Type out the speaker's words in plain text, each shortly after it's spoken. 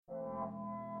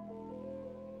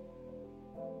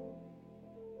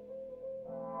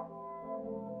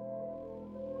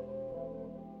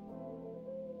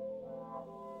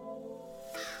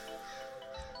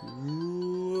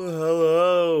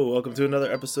welcome to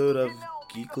another episode of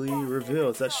Geekly Reveal.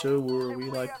 It's that show where we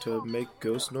like to make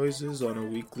ghost noises on a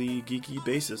weekly geeky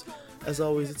basis. As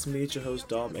always, it's me, it's your host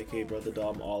Dom, aka Brother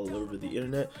Dom, all over the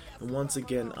internet. And once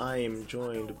again, I am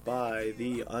joined by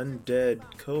the undead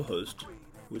co-host.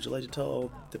 Would you like to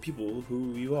tell the people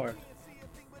who you are?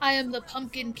 I am the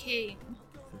Pumpkin King.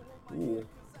 Ooh,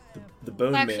 the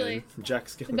Bone Man, Jack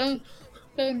Skellington.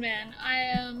 Bone Man.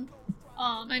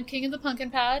 I'm King of the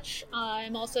Pumpkin Patch.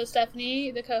 I'm also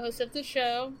Stephanie, the co-host of the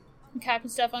show. I'm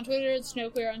Captain Steph on Twitter, it's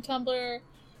SnowQueer on Tumblr,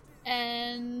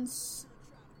 and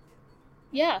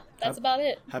yeah, that's about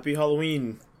it. Happy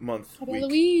Halloween month. Happy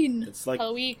Halloween! It's like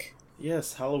Halloween.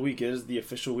 Yes, Halloween is the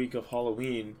official week of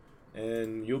Halloween,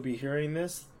 and you'll be hearing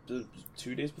this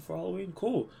 2 days before Halloween.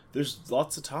 Cool. There's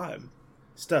lots of time.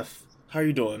 Steph, how are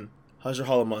you doing? How's your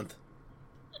Halloween month?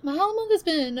 My Halloween month has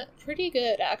been pretty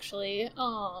good, actually.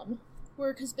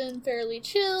 Work has been fairly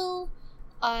chill.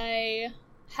 I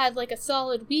had like a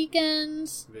solid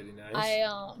weekend. Very nice.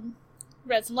 I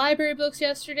read some library books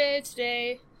yesterday.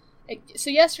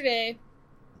 Yesterday,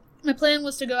 my plan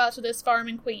was to go out to this farm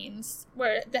in Queens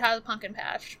where they have a pumpkin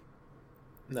patch.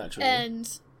 Naturally.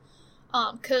 And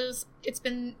because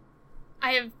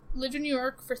I have lived in New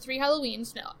York for 3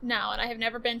 Halloweens now, and I have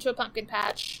never been to a pumpkin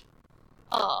patch.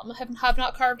 Have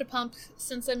not carved a pump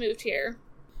since I moved here.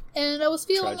 And I was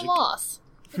feeling the loss.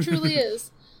 It truly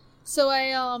is. So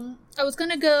I was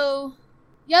gonna go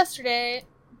yesterday,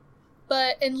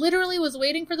 and literally was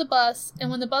waiting for the bus,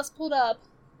 and when the bus pulled up,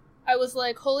 I was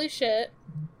like, holy shit.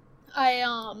 I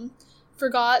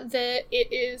forgot that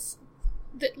it is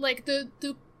that like the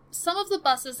some of the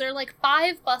buses, there are like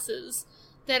 5 buses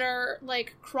that are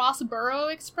like cross borough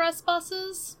express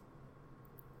buses.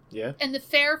 Yeah. And the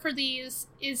fare for these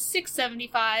is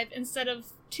 $6.75 instead of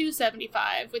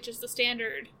 $2.75, which is the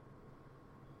standard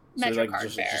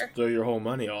MetroCard fare. Just throw your whole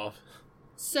money off.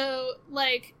 So,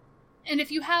 and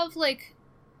if you have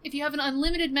an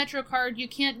unlimited MetroCard, you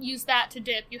can't use that to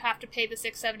dip. You have to pay the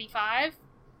 $6.75.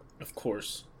 Of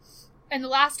course. And the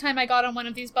last time I got on one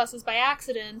of these buses by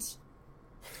accident,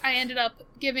 I ended up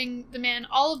giving the man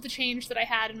all of the change that I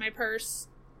had in my purse,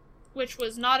 which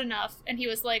was not enough, and he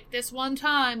was like, this one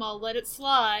time, I'll let it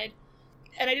slide.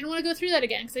 And I didn't want to go through that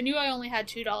again, because I knew I only had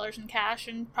 $2 in cash,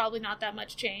 and probably not that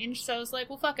much change, so I was like,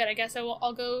 well, fuck it, I guess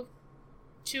I'll go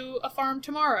to a farm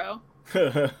tomorrow.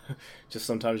 Just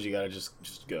sometimes you gotta just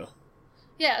go.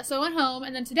 Yeah, so I went home,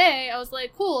 and then today, I was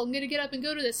like, cool, I'm gonna get up and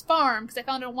go to this farm, because I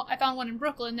found one in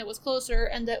Brooklyn that was closer,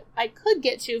 and that I could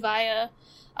get to via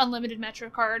unlimited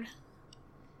MetroCard.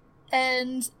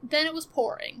 And then it was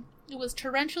pouring. It was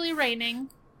torrentially raining.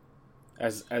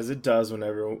 As it does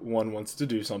whenever one wants to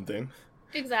do something.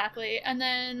 Exactly. And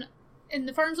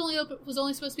the farm's was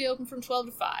only supposed to be open from 12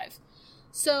 to 5.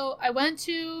 So I went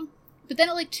to, but then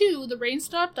at like 2, the rain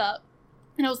stopped up,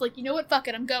 and I was like, you know what, fuck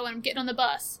it, I'm getting on the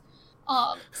bus.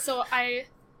 So I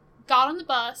got on the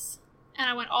bus, and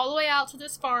I went all the way out to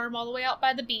this farm, all the way out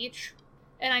by the beach,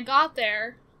 and I got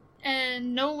there,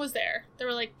 and no one was there. There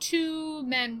were like 2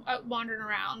 men wandering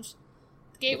around.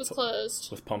 Gate was closed.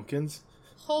 With pumpkins?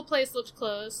 Whole place looked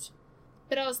closed.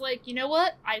 But I was like, you know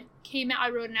what? I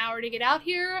rode an hour to get out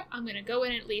here. I'm gonna go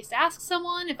in and at least ask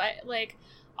someone if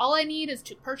all I need is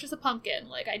to purchase a pumpkin.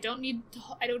 Like, I don't need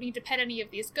to pet any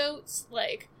of these goats.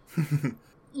 Like,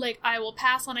 I will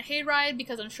pass on a hayride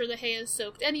because I'm sure the hay is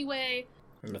soaked anyway.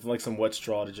 Nothing like some wet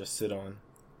straw to just sit on.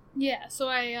 Yeah, so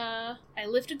I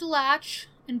lifted the latch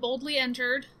and boldly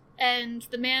entered, and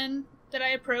the man that I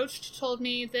approached told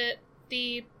me that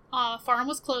the farm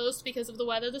was closed because of the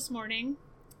weather this morning.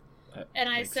 And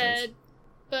I said, sense.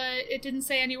 But it didn't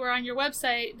say anywhere on your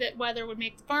website that weather would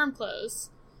make the farm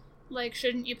close. Like,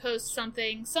 shouldn't you post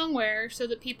something somewhere so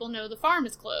that people know the farm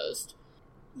is closed?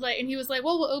 And he was like,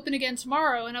 well, we'll open again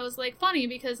tomorrow. And I was like, funny,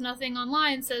 because nothing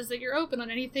online says that you're open on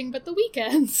anything but the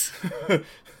weekends. The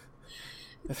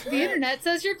internet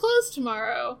says you're closed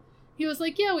tomorrow. He was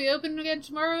like, yeah, we open again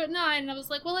tomorrow at 9. And I was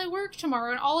like, well, I work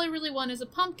tomorrow, and all I really want is a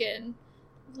pumpkin.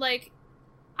 Like,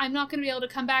 I'm not going to be able to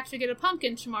come back to get a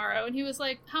pumpkin tomorrow. And he was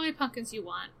like, how many pumpkins do you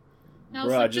want? And I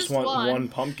was like, I just want one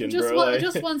pumpkin, just bro.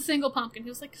 Just one single pumpkin. He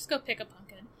was like, just go pick a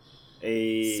pumpkin.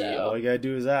 Hey, all you gotta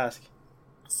do is ask.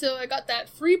 So I got that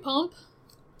free pump.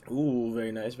 Ooh,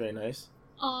 very nice, very nice.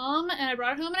 And I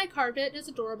brought it home and I carved it. It's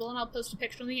adorable, and I'll post a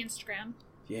picture on the Instagram.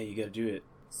 Yeah, you gotta do it.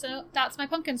 So that's my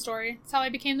pumpkin story. That's how I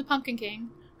became the Pumpkin King.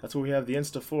 That's what we have the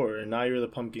Insta for, and now you're the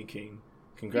Pumpkin King.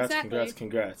 Congrats, exactly.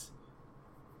 Congrats.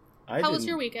 How was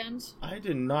your weekend? I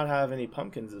did not have any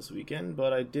pumpkins this weekend,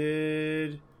 but I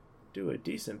did do a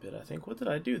decent bit, I think. What did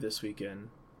I do this weekend?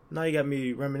 Now you got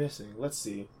me reminiscing. Let's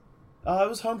see. It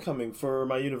was homecoming for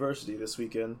my university this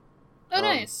weekend. Oh,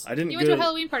 nice. I didn't You go went to a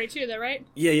Halloween party too, though, right?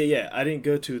 Yeah. I didn't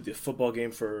go to the football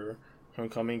game for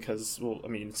homecoming because, well, I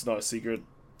mean, it's not a secret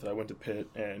that I went to Pitt,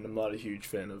 and I'm not a huge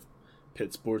fan of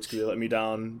Pitt sports because they let me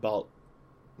down about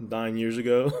 9 years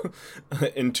ago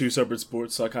in 2 separate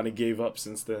sports, so I kind of gave up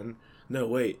since then. No,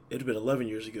 wait, it'd have been 11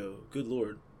 years ago. Good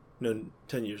lord. No,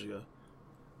 10 years ago.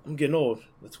 I'm getting old.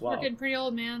 That's wild. We're getting pretty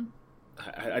old, man.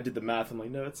 I did the math. I'm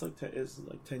like, no, it's like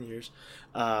 10 years.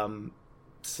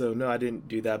 So no, I didn't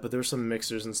do that. But there were some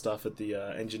mixers and stuff at the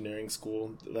engineering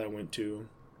school that I went to.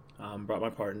 Brought my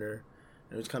partner,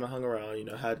 and we just kind of hung around. You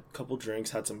know, had a couple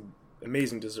drinks, had some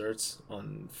amazing desserts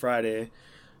on Friday.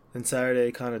 Then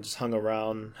Saturday, kind of just hung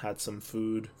around, had some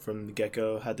food from the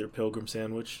Gecko, had their pilgrim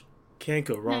sandwich. Can't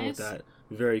go wrong with that.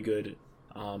 Very good.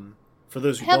 For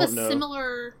those who don't know,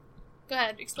 similar. Go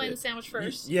ahead, explain the sandwich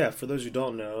first. Yeah, for those who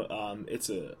don't know, it's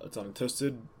on a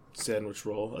toasted sandwich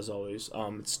roll, as always.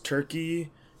 It's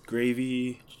turkey,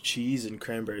 gravy, cheese, and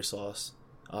cranberry sauce.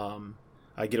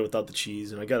 I get it without the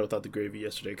cheese, and I got it without the gravy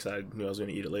yesterday because I knew I was going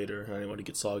to eat it later, and I didn't want to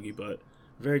get soggy, but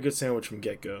very good sandwich from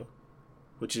Get-Go,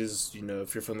 which is, you know,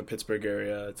 if you're from the Pittsburgh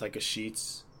area, it's like a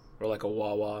Sheetz or like a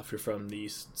Wawa if you're from the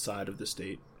east side of the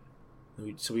state.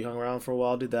 So we hung around for a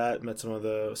while, did that, met some of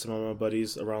my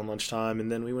buddies around lunchtime,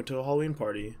 and then we went to a Halloween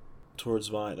party towards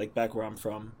back where I'm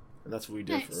from, and that's what we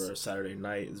did for a Saturday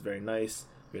night. It was very nice.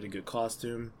 We had a good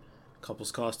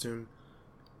couple's costume,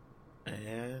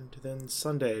 and then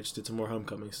Sunday I just did some more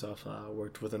homecoming stuff.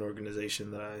 Worked with an organization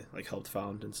that I helped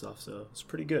found and stuff, so it's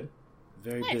pretty good.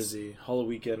 Very busy. Halloween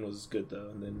weekend was good though,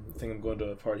 and then I think I'm going to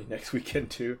a party next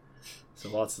weekend too. So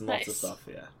lots and lots of stuff.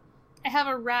 Yeah. I have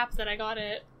a wrap that I got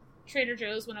at Trader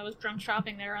Joe's when I was drunk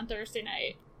shopping there on Thursday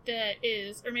night. That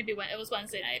is, or maybe it was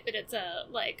Wednesday night, but it's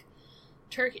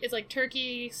turkey. It's like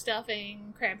turkey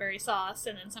stuffing, cranberry sauce,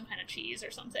 and then some kind of cheese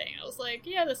or something. I was like,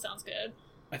 yeah, this sounds good.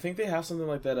 I think they have something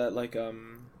like that at like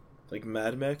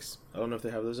Mad Mex. I don't know if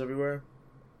they have those everywhere,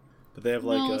 but they have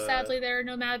No, sadly there are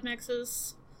no Mad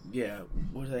Mexes. Yeah,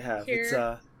 what do they have? Here. It's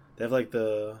they have like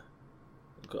the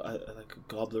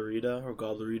Gobblerita or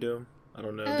Gobblerito. I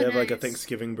don't know. Oh, they have nice. like a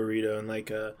Thanksgiving burrito and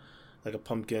like a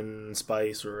pumpkin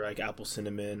spice or like apple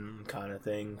cinnamon kind of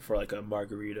thing for like a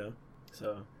margarita.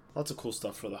 So lots of cool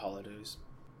stuff for the holidays.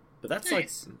 But that's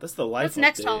nice. That's the life. What's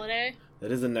next update. holiday?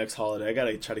 That is the next holiday. I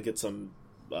gotta try to get some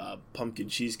pumpkin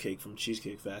cheesecake from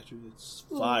Cheesecake Factory. It's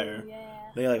fire. Ooh, yeah.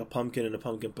 They got like a pumpkin and a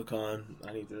pumpkin pecan.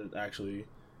 I need to actually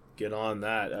get on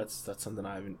that. That's something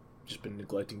I haven't just been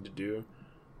neglecting to do.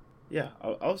 Yeah,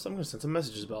 I'm gonna send some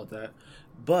messages about that.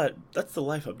 But that's the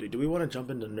life update. Do we want to jump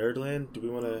into Nerdland? Do we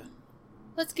want to?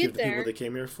 Let's give get the there. people they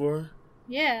came here for?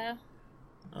 Yeah.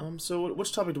 So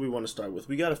which topic do we want to start with?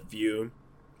 We got a few.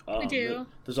 We do.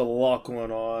 There's a lot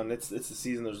going on. It's the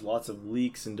season. There's lots of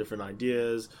leaks and different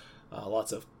ideas.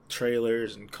 Lots of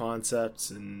trailers and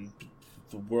concepts, and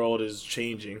the world is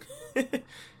changing.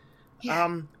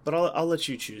 Yeah. But I'll let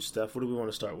you choose, Steph. What do we want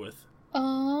to start with?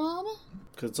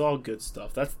 Because it's all good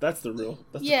stuff. That's the real.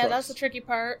 That's the tricky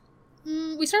part.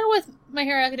 We started with My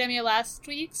Hero Academia last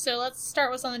week, so let's start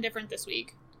with something different this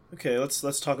week. Okay,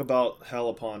 let's talk about Hell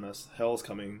Upon Us. Hell's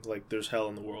coming. Like there's hell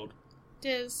in the world. It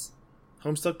is.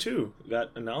 Homestuck 2 got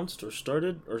announced or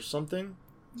started or something.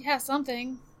 Yeah,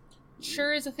 something.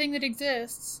 Sure is a thing that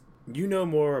exists. You know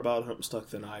more about Homestuck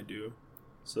than I do.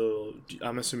 So,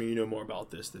 I'm assuming you know more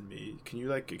about this than me. Can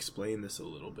you, explain this a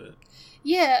little bit?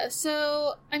 Yeah,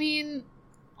 so, I mean,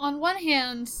 on one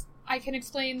hand, I can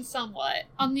explain somewhat.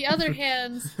 On the other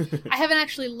hand, I haven't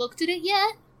actually looked at it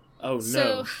yet. Oh,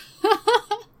 no.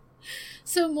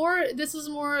 So, this was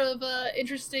more of a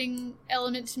interesting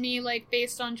element to me,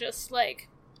 based on just,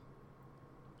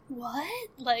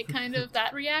 what? Kind of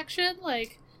that reaction.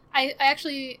 I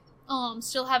actually...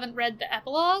 still haven't read the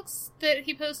epilogues that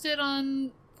he posted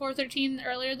on 413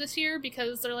 earlier this year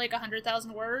because they're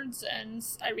 100,000 words and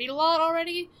I read a lot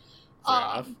already.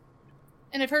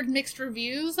 And I've heard mixed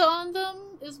reviews on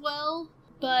them as well.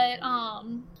 But,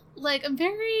 I'm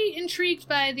very intrigued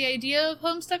by the idea of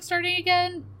Homestuck starting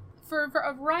again for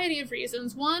a variety of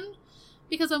reasons. One,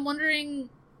 because I'm wondering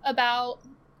about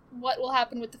what will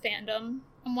happen with the fandom.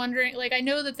 I'm wondering, I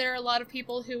know that there are a lot of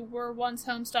people who were once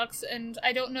Homestucks, and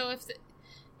I don't know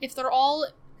if they're all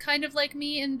kind of like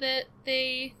me in that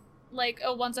they,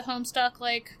 once a Homestuck,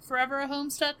 forever a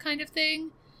Homestuck kind of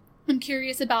thing. I'm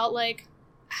curious about,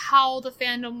 how the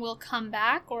fandom will come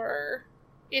back, or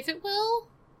if it will.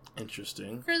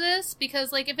 Interesting. For this,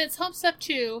 because, if it's Homestuck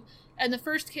 2, and the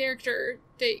first character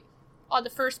that on the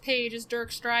first page is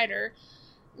Dirk Strider,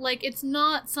 it's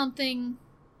not something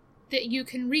that you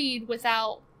can read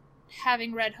without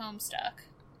having read Homestuck.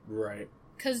 Right.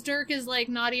 Because Dirk is,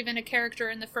 not even a character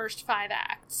in the first 5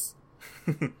 acts.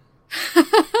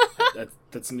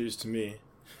 That's news to me.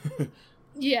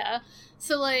 Yeah.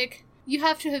 So, like, you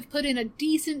have to have put in a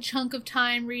decent chunk of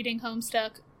time reading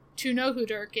Homestuck to know who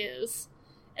Dirk is.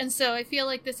 And so I feel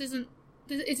like it's an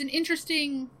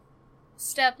interesting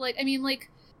step. Like, I mean, like,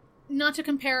 not to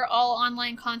compare all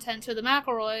online content to the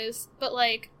McElroys, but,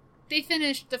 like, they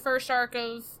finished the first arc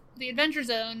of the Adventure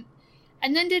Zone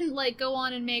and then didn't, like, go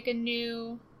on and make a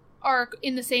new arc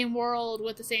in the same world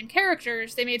with the same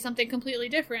characters. They made something completely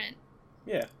different.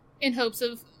 Yeah. In hopes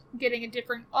of getting a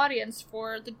different audience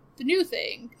for the new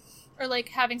thing. Or, like,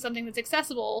 having something that's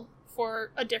accessible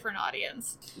for a different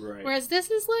audience. Right. Whereas this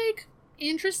is, like,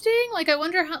 interesting. Like, I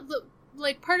wonder how...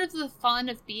 Like, part of the fun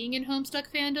of being in Homestuck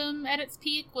fandom at its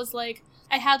peak was, like,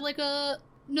 I had, like, a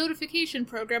notification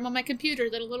program on my computer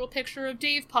that a little picture of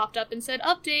Dave popped up and said,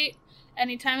 update,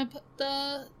 anytime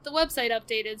the website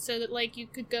updated, so that, like, you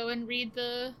could go and read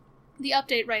the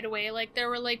update right away. Like, there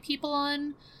were, like, people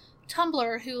on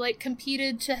Tumblr who, like,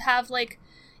 competed to have, like,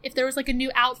 if there was, like, a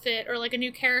new outfit or, like, a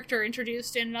new character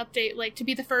introduced in an update, like, to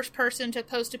be the first person to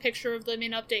post a picture of them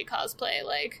in update cosplay,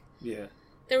 like... Yeah.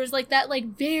 There was, like, that,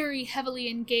 like, very heavily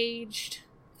engaged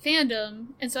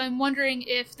fandom, and so I'm wondering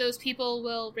if those people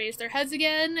will raise their heads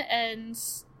again and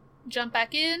jump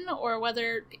back in, or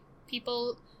whether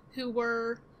people who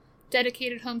were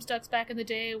dedicated Homestucks back in the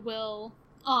day will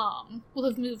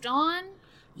have moved on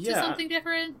to something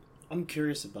different. I'm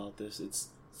curious about this.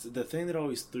 It's the thing that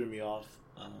always threw me off.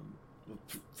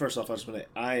 First off,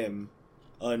 I am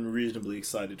unreasonably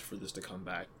excited for this to come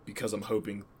back because I'm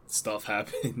hoping stuff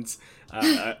happens.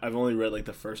 I've only read, like,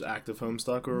 the first act of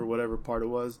Homestuck or whatever part it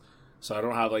was, so I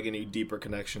don't have, like, any deeper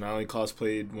connection. I only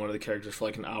cosplayed one of the characters for,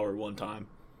 like, an hour one time,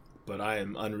 but I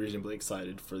am unreasonably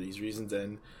excited for these reasons.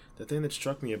 And the thing that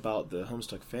struck me about the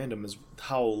Homestuck fandom is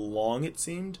how long it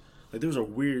seemed. Like, there was a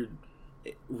weird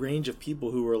range of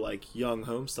people who were, like, young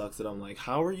Homestucks that I'm like,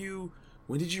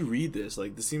 when did you read this?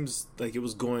 Like, this seems like it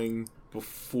was going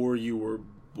before you were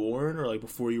born, or, like,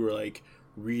 before you were, like,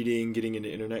 reading, getting into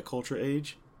internet culture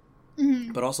age.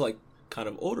 Mm-hmm. But also, like, kind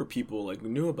of older people, like,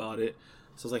 knew about it.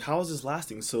 So I was like, how is this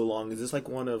lasting so long? Is this, like,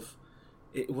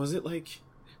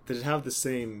 did it have the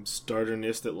same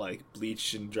starterness that, like,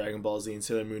 Bleach and Dragon Ball Z and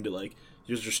Sailor Moon did? Like,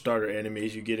 here's your starter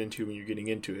animes you get into when you're getting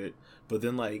into it. But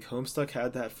then, like, Homestuck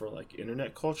had that for, like,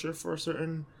 internet culture for a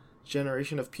certain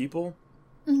generation of people.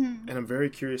 Mm-hmm. And I'm very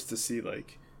curious to see,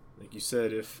 like you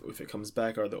said, if it comes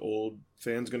back, are the old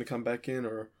fans going to come back in,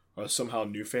 or are somehow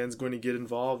new fans going to get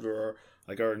involved, or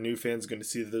are new fans going to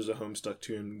see that there's a Homestuck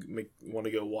 2 and want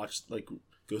to go watch, like,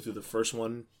 go through the first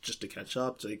one just to catch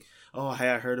up? It's like, oh, hey,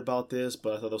 I heard about this,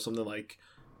 but I thought it was something like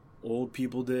old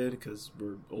people did because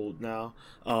we're old now.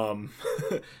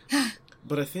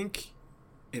 But I think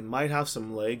it might have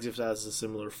some legs if it has a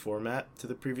similar format to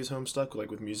the previous Homestuck,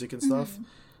 like with music and stuff. Mm-hmm.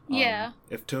 Yeah.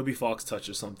 If Toby Fox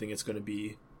touches something, it's going to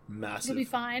be massive. It'll be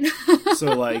fine.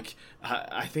 So, like,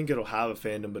 I think it'll have a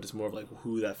fandom, but it's more of, like,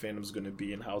 who that fandom's going to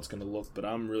be and how it's going to look. But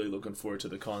I'm really looking forward to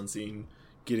the con scene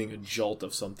getting a jolt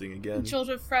of something again. A jolt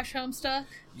of fresh Homestuck?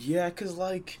 Yeah, because,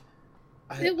 like...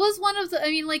 it was one of the... I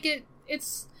mean, like,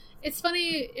 it's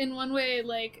funny in one way,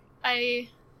 like, I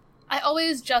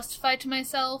always justify to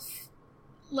myself,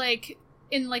 like,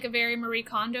 in, like, a very Marie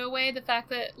Kondo way, the fact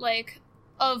that, like,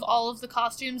 of all of the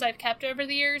costumes I've kept over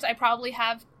the years, I probably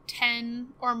have 10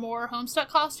 or more Homestuck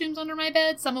costumes under my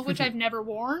bed, some of which I've never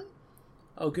worn.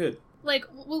 Oh, good. Like,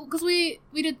 well, because we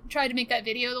did try to make that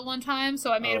video the one time,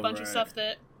 so I made a bunch of stuff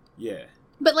that... Yeah.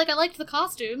 But, like, I liked the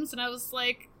costumes, and I was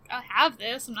like, I have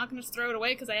this, I'm not going to just throw it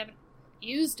away because I haven't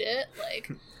used it,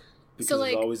 like... Because so,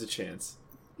 like, there's always a chance.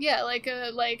 Yeah, like,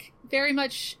 very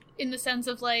much in the sense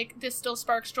of, like, this still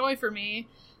sparks joy for me.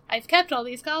 I've kept all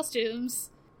these costumes,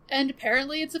 and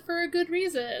apparently it's for a good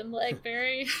reason, like,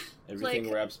 very... Everything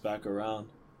like, wraps back around.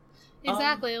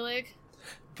 Exactly, like...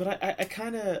 But I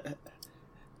kind of...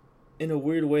 In a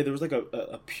weird way, there was, like,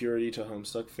 a purity to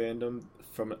Homestuck fandom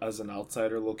from as an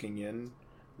outsider looking in,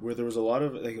 where there was a lot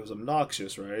of... Like, it was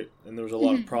obnoxious, right? And there was a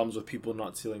lot of problems with people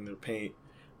not sealing their paint.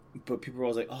 But people were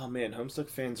always like, oh, man, Homestuck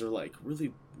fans are, like,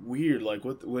 really weird. Like,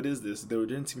 what is this? There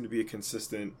didn't seem to be a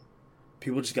consistent...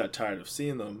 People just got tired of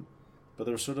seeing them. But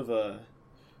there was sort of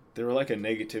they were like a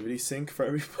negativity sink for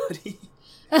everybody.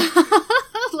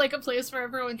 Like a place where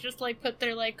everyone just, like, put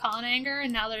their, like, con anger,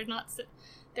 and now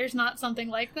there's not something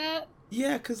like that.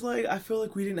 Yeah, because, like, I feel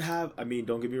like we didn't have... I mean,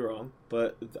 don't get me wrong,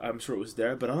 but I'm sure it was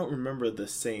there, but I don't remember the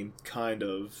same kind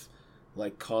of,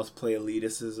 like, cosplay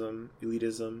elitism.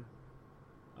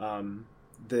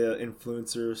 The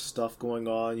influencer stuff going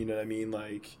on, you know what I mean?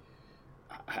 Like,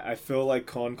 I feel like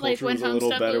con culture was a little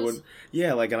better when...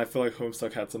 Yeah, like, and I feel like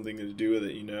Homestuck had something to do with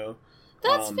it, you know?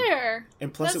 That's fair.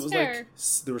 And plus, That's it was fair.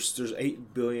 like there's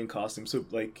 8 billion costumes. So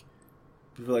like,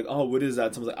 people are like, oh, what is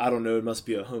that? Someone's like, I don't know. It must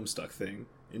be a Homestuck thing.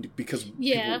 And because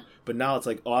but now it's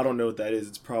like, oh, I don't know what that is.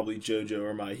 It's probably JoJo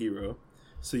or My Hero.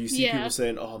 So you see people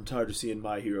saying, oh, I'm tired of seeing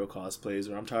My Hero cosplays,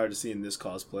 or I'm tired of seeing this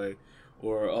cosplay,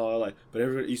 or oh, like, but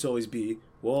everybody used to always be,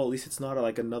 well, at least it's not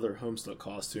like another Homestuck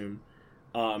costume.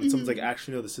 Someone's like,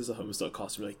 actually, no, this is a Homestuck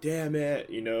costume. You're like, damn it,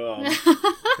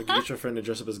 like you get your friend to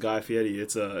dress up as Guy Fieri.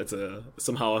 It's a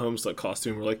somehow a Homestuck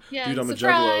costume. We're like, dude, I'm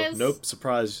surprise. a Juggalo. Nope,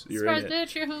 surprise, you're surprise, in it.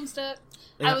 bitch, you're Homestuck.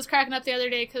 Yeah. I was cracking up the other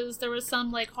day because there was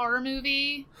some like horror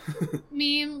movie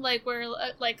meme like where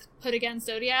like put against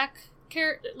Zodiac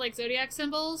Zodiac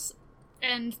symbols,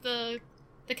 and the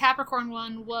Capricorn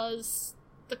one was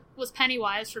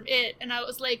Pennywise from It, and I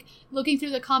was like looking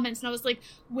through the comments and I was like,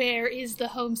 where is the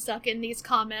Homestuck in these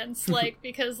comments? Like,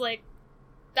 because like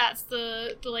that's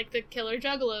the killer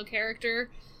Juggalo character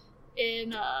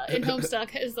in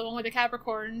Homestuck is the one with the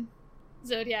Capricorn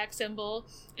Zodiac symbol,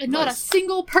 and not a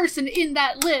single person in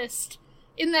that list,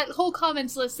 in that whole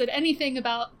comments list, said anything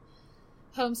about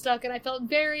Homestuck, and I felt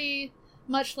very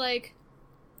much like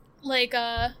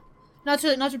not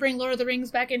to bring Lord of the Rings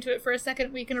back into it for a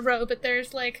second week in a row, but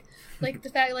there's like the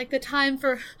fact like the time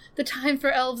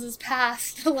for elves is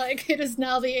past, like it is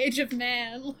now the age of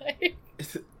man, like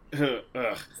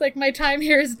it's like my time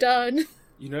here is done.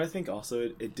 I think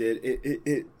also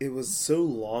it was so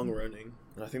long running,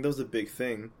 and I think that was a big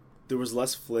thing. There was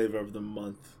less flavor of the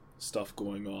month stuff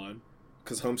going on,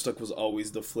 because Homestuck was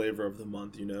always the flavor of the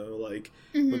month, like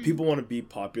when people want to be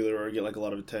popular or get like a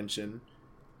lot of attention.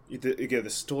 Again,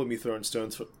 this is totally me throwing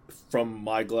stones from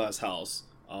my glass house.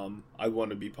 I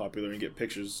want to be popular and get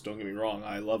pictures, don't get me wrong,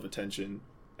 I love attention.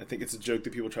 I think it's a joke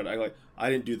that people try to act like, I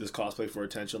didn't do this cosplay for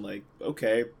attention, like,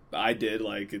 okay, I did,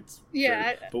 like, it's...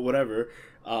 Yeah. But whatever.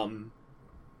 But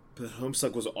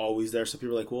Homestuck was always there, so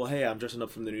people are like, well, hey, I'm dressing up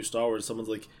from the new Star Wars. Someone's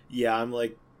like, yeah, I'm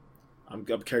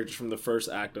characters from the first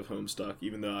act of Homestuck,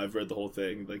 even though I've read the whole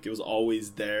thing. Like, it was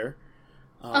always there.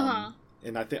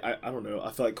 And I think, I don't know,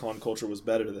 I feel like con culture was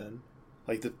better then.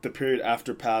 Like, the period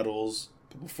after Paddles,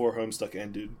 before Homestuck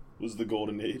ended, was the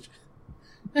golden age.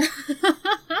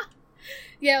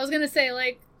 Yeah, I was gonna say,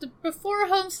 like, before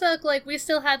Homestuck, like, we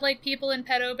still had, like, people in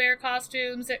Pedo Bear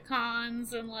costumes at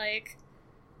cons, and, like,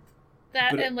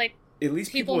 that, and, like, at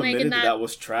least people admitted that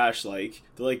was trash. Like,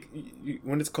 they're like,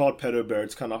 when it's called Pedo Bear,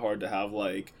 it's kind of hard to have,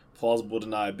 like, plausible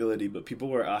deniability, but people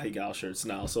wear Ahigal shirts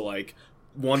now, so, like,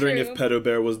 wondering if Pedo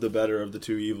Bear was the better of the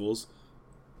two evils.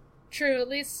 True, at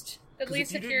least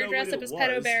if you're dressed up as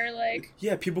Pedo Bear, like...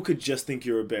 Yeah, people could just think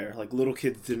you're a bear. Like, little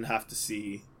kids didn't have to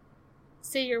see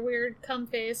your weird cum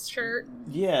face shirt.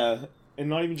 Yeah, and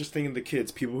not even just thinking the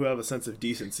kids, people who have a sense of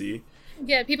decency.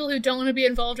 Yeah, people who don't want to be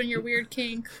involved in your weird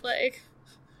kink, like...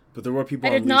 But there were people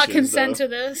I did not consent to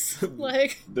this,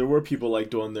 like... There were people, like,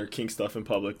 doing their kink stuff in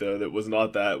public, though, that was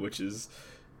not that, which is...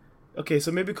 Okay,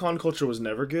 so maybe con culture was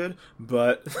never good,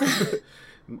 but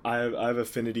I have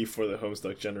affinity for the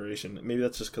Homestuck generation. Maybe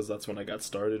that's just because that's when I got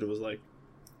started. It was like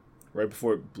right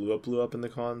before it blew up in the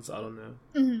cons. I don't know.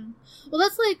 Mm-hmm. Well,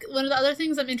 that's like one of the other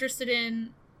things I'm interested in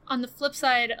on the flip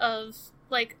side of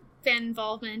like fan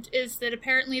involvement is that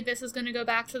apparently this is going to go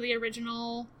back to the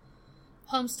original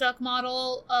Homestuck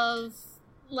model of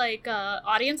like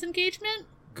audience engagement.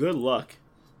 Good luck.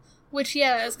 Which,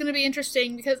 yeah, is going to be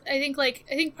interesting because I think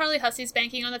probably Hussey's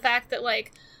banking on the fact that,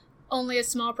 like, only a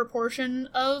small proportion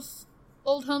of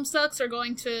old Homestucks are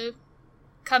going to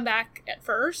come back at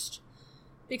first.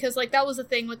 Because, like, that was the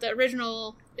thing with the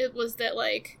original, it was that,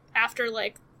 like, after,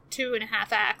 like, 2.5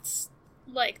 acts,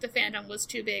 like, the fandom was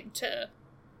too big to...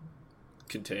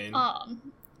 contain.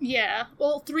 Yeah.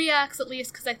 Well, 3 acts at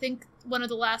least, because I think one of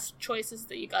the last choices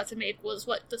that you got to make was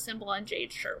what the symbol on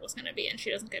Jade's shirt was going to be, and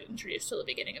she doesn't get introduced till the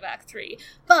beginning of Act 3.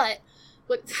 But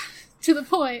to the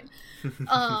point,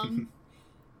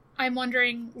 I'm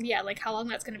wondering, yeah, like, how long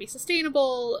that's going to be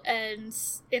sustainable, and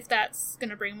if that's going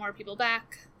to bring more people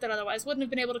back that otherwise wouldn't have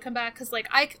been able to come back, because, like,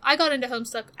 I got into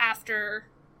Homestuck after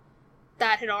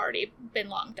that had already been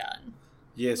long done.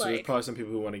 Yeah, so there's probably some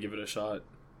people who want to give it a shot.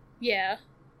 Yeah.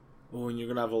 Well, and you're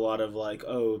going to have a lot of, like,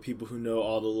 oh, people who know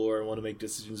all the lore and want to make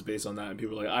decisions based on that, and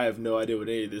people are like, I have no idea what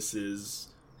any of this is.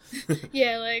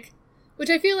 Yeah, like, which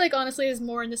I feel like, honestly, is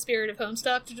more in the spirit of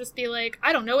Homestuck, to just be like,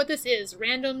 I don't know what this is,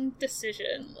 random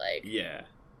decision, like... Yeah.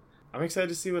 I'm excited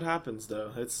to see what happens,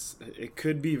 though. It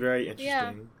could be very interesting.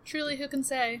 Yeah, truly, who can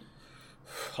say?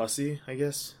 Hussey, I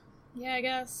guess? Yeah, I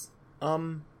guess.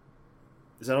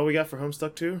 Is that all we got for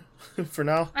Homestuck 2? For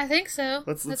now? I think so.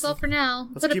 That's all for now.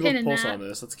 Let's keep a pulse on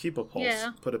this. Let's keep a pulse.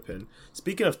 Yeah. Put a pin.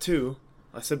 Speaking of 2,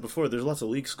 I said before, there's lots of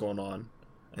leaks going on.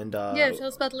 And yeah, tell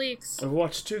us about leaks.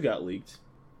 Overwatch 2 got leaked.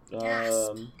 Yes.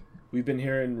 We've been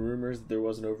hearing rumors that there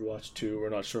was an Overwatch 2. We're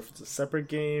not sure if it's a separate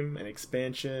game, an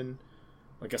expansion,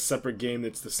 like a separate game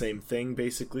that's the same thing,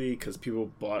 basically, because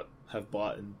people have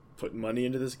bought and put money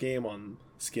into this game on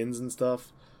skins and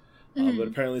stuff. But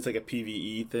apparently it's like a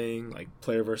PvE thing, like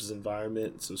player versus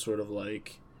environment, so sort of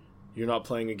like you're not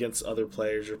playing against other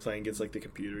players, you're playing against like the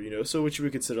computer, you know, so which you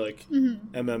would consider like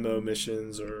MMO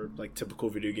missions, or like typical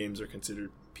video games are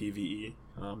considered PvE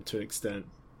to an extent.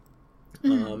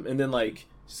 And then like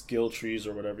skill trees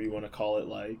or whatever you want to call it,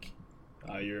 like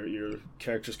your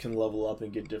characters can level up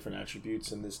and get different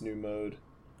attributes in this new mode,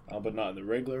 but not in the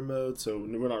regular mode, so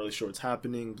we're not really sure what's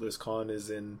happening. BlizzCon is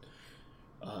in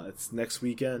it's next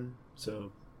weekend,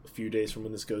 so a few days from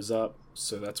when this goes up,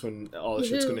 so that's when all the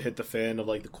shit's going to hit the fan of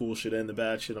like the cool shit and the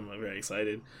bad shit. I'm like very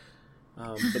excited.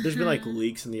 But there's been like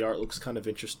leaks and the art looks kind of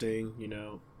interesting, you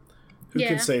know. Who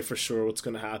can say for sure what's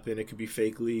going to happen? It could be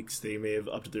fake leaks. They may have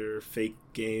upped their fake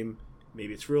game.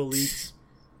 Maybe it's real leaks.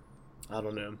 I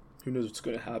don't know. Who knows what's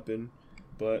going to happen?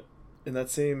 But in that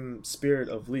same spirit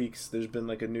of leaks, there's been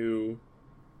like a new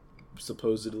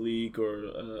supposed leak or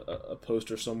a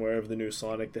poster somewhere of the new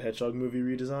Sonic the Hedgehog movie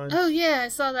redesign. Oh yeah, I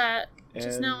saw that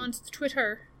just now on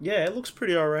Twitter. Yeah, it looks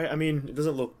pretty alright. I mean, it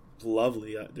doesn't look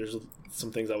lovely. There's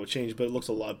some things I would change, but it looks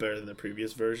a lot better than the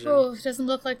previous version. Oh, it doesn't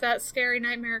look like that scary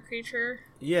nightmare creature.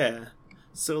 Yeah.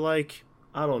 So, like,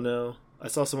 I don't know. I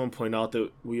saw someone point out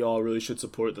that we all really should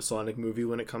support the Sonic movie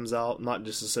when it comes out, not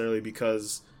necessarily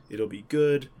because it'll be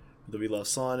good, that we love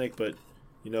Sonic, but,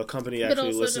 you know, a company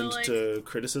actually listened to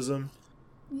criticism.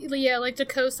 Yeah, like to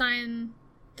co-sign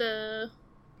the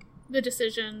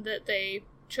decision that they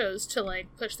chose to, like,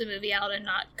 push the movie out and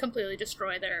not completely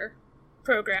destroy their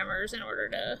programmers in order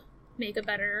to make a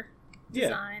better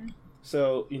design.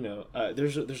 So, you know,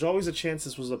 there's always a chance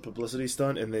this was a publicity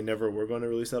stunt and they never were going to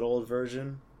release that old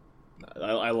version.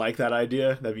 I like that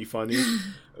idea. That'd be funny.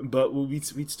 But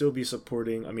we'd still be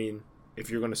supporting, I mean, if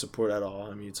you're going to support at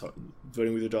all, I mean, it's hard,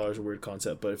 voting with your dollar is a weird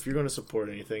concept, but if you're going to support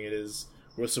anything, it is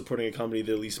worth supporting a company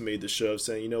that at least made the show of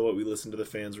saying, you know what, we listened to the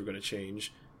fans, we're going to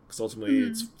change. Because ultimately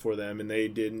it's for them, and they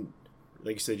didn't,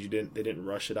 like you said, they didn't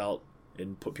rush it out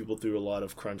and put people through a lot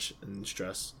of crunch and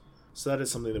stress. So that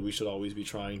is something that we should always be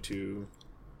trying to,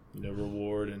 you know,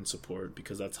 reward and support,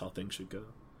 because that's how things should go.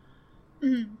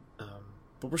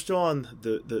 But we're still on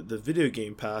the video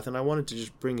game path, and I wanted to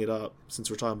just bring it up since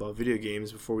we're talking about video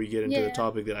games before we get into the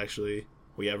topic that actually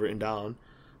we have written down.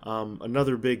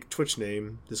 Another big Twitch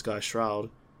name, this guy Shroud,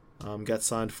 got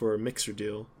signed for a Mixer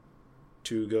deal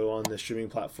to go on the streaming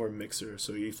platform Mixer.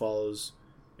 So he follows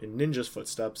in Ninja's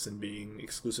footsteps and being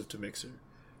exclusive to Mixer.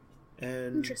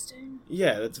 And interesting.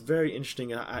 Yeah, that's very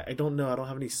interesting. I don't know. I don't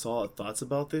have any solid thoughts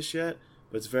about this yet,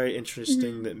 but it's very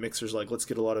interesting that Mixer's like, let's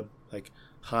get a lot of like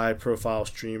high-profile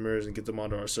streamers and get them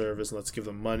onto our service, and let's give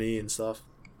them money and stuff.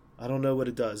 I don't know what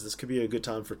it does. This could be a good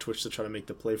time for Twitch to try to make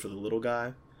the play for the little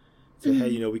guy. Say, hey,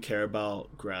 you know, we care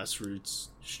about grassroots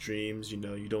streams. You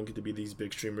know, you don't get to be these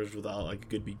big streamers without like a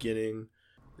good beginning.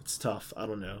 It's tough. I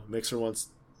don't know. Mixer wants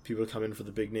people to come in for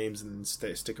the big names and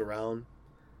stick around.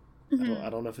 I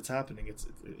don't know if it's happening.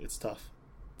 It's tough.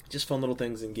 Just fun little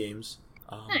things in games.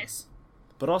 Nice.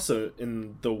 But also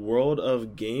in the world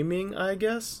of gaming, I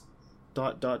guess. ...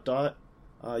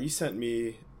 You sent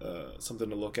me something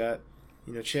to look at.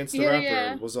 You know, Chance the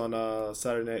Rapper was on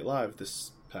Saturday Night Live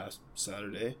this past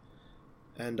Saturday,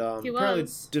 and apparently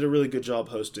did a really good job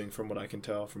hosting, from what I can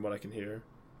tell, from what I can hear.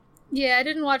 Yeah, I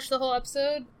didn't watch the whole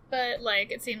episode, but like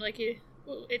it seemed like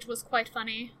it was quite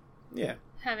funny. Yeah.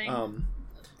 Having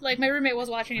like my roommate was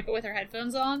watching it but with her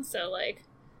headphones on, so like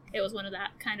it was one of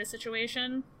that kind of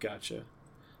situation. Gotcha.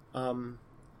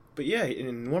 But yeah,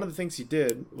 and one of the things he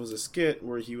did was a skit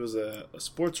where he was a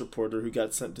sports reporter who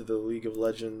got sent to the League of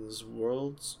Legends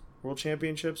World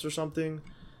Championships or something.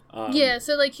 Yeah,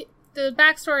 so like the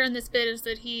backstory on this bit is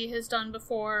that he has done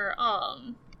before,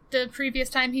 the previous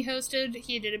time he hosted,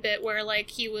 he did a bit where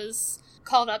like he was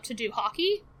called up to do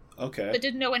hockey. Okay. But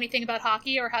didn't know anything about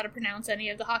hockey or how to pronounce any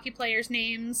of the hockey players'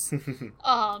 names.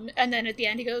 And then at the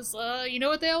end he goes, you know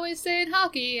what they always say in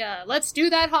hockey? Let's do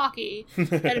that hockey.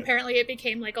 And apparently it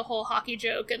became like a whole hockey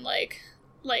joke, and like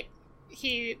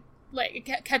he like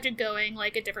kept it going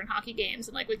like at different hockey games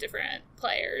and like with different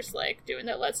players like doing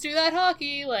that let's do that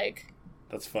hockey, like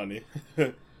that's funny.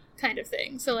 kind of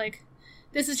thing. So like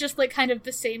this is just like kind of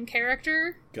the same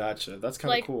character. Gotcha. That's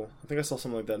kind of like, cool. I think I saw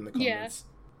something like that in the comments.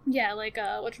 Yeah, like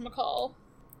whatchamacall,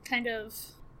 kind of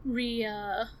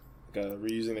reusing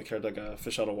the character like a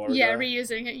fish out of water guy.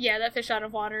 Reusing it. Yeah, that fish out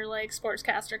of water like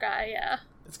sportscaster guy. Yeah,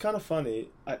 it's kind of funny.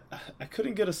 I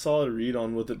couldn't get a solid read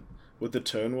on what what the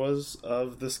tone was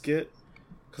of the skit.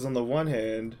 Because on the one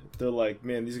hand, they're like,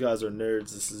 man, these guys are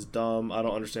nerds. This is dumb. I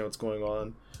don't understand what's going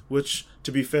on. Which,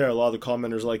 to be fair, a lot of the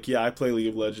commenters are like, yeah, I play League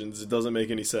of Legends. It doesn't make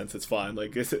any sense. It's fine.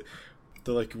 Like, they're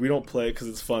like, we don't play it because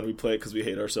it's fun. We play it because we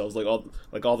hate ourselves. Like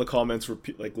all the comments were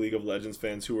like League of Legends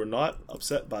fans who were not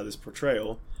upset by this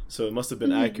portrayal. So it must have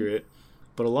been accurate.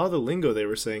 But a lot of the lingo they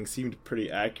were saying seemed pretty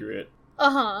accurate.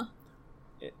 Uh-huh.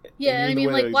 Yeah, I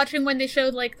mean, like, watching when they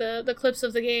showed, like, the clips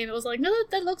of the game, it was like, no,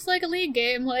 that looks like a League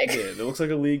game, like... Yeah, it looks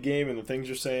like a League game, and the things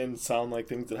you're saying sound like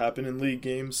things that happen in League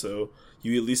games, so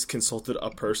you at least consulted a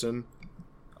person,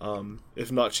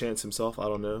 if not Chance himself, I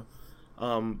don't know.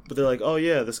 But they're like, oh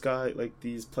yeah, this guy, like,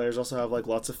 these players also have, like,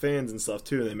 lots of fans and stuff,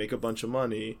 too, and they make a bunch of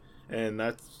money, and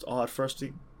that's odd for us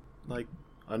to, like,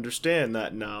 understand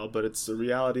that now, but it's the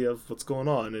reality of what's going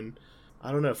on, and...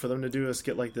 I don't know, for them to do a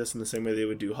skit like this in the same way they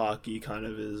would do hockey kind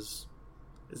of is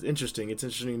interesting. It's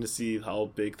interesting to see how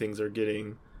big things are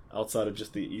getting outside of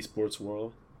just the esports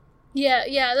world.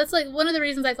 Yeah, that's like one of the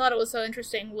reasons I thought it was so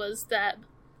interesting was that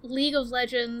League of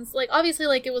Legends, like obviously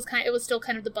like it was still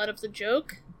kind of the butt of the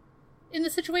joke in the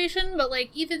situation, but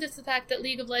like even just the fact that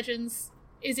League of Legends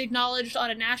is acknowledged on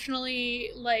a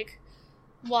nationally like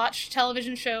watched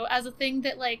television show as a thing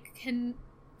that like can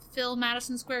fill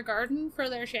Madison Square Garden for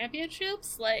their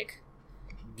championships, like,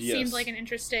 yes. Seemed like an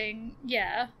interesting,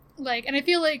 like, and I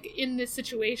feel like in this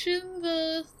situation,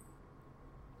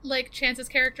 like, Chance's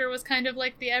character was kind of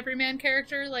like the everyman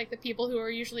character, like the people who are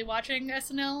usually watching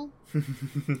SNL,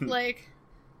 like,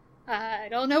 I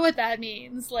don't know what that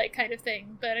means, like, kind of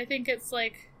thing, but I think it's,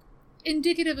 like,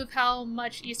 indicative of how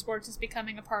much esports is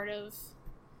becoming a part of,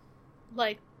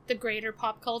 like, the greater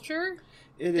pop culture.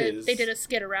 It is. They did a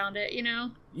skit around it, you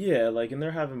know? Yeah, like, and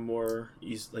they're having more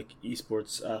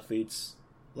esports athletes,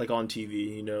 like, on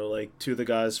TV, you know? Like, two of the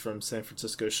guys from San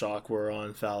Francisco Shock were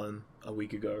on Fallon a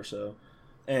week ago or so.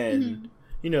 And,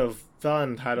 you know,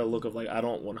 Fallon had a look of, like, I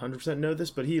don't 100% know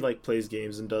this, but he, like, plays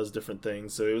games and does different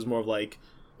things. So it was more of, like...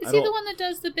 Is he the one that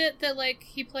does the bit that, like,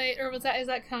 he play... Or is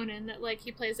that Conan, that, like,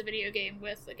 he plays a video game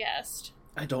with a guest?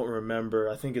 I don't remember.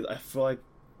 I feel like...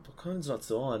 Well, Conan's not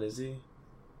still on, is he?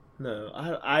 No,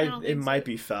 it might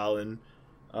be Fallon.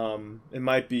 It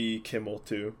might be Kimmel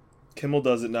too. Kimmel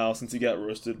does it now since he got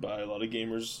roasted by a lot of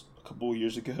gamers a couple of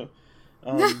years ago.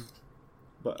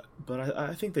 But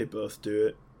I think they both do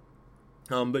it.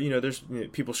 But you know, there's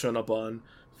people showing up on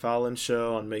Fallon's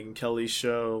show, on Megyn Kelly's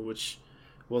show, which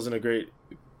wasn't a great.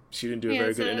 She didn't do a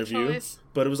very good interview,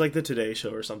 but it was like the Today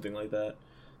Show or something like that.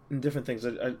 And different things.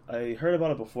 I heard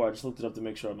about it before. I just looked it up to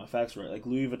make sure my facts were right. Like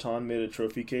Louis Vuitton made a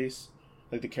trophy case.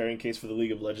 Like the carrying case for the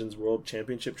League of Legends World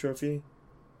Championship trophy.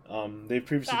 They've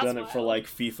previously done it for like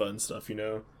FIFA and stuff, you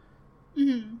know.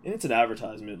 And it's an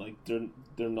advertisement. Like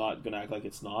they're not gonna act like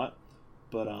it's not.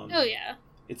 But oh yeah,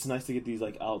 it's nice to get these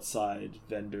like outside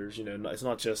vendors. You know, it's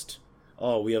not just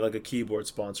we have like a keyboard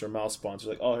sponsor, a mouse sponsor.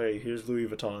 Like hey, here's Louis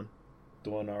Vuitton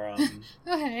doing our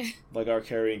like our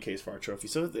carrying case for our trophy.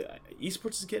 So the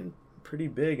esports is getting pretty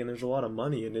big, and there's a lot of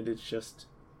money in it. It's just.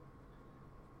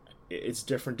 It's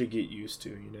different to get used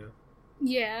to, you know?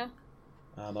 Yeah.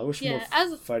 I wish more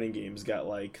fighting games got,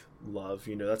 like, love,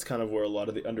 you know? That's kind of where a lot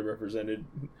of the underrepresented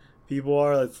people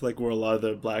are. That's, like, where a lot of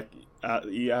the black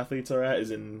e-athletes are at,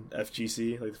 is in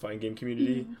FGC, like, the fighting game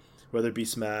community. Whether it be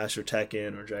Smash, or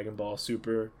Tekken, or Dragon Ball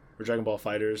Super, or Dragon Ball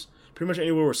Fighters. Pretty much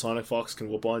anywhere where Sonic Fox can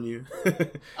whoop on you.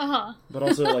 But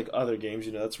also, like, other games,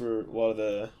 you know? That's where a lot of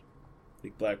the,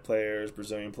 like, black players,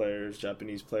 Brazilian players,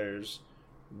 Japanese players...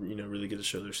 you know, really get to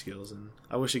show their skills, and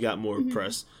I wish it got more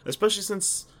press, especially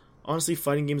since honestly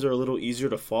fighting games are a little easier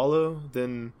to follow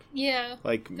than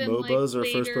MOBAs or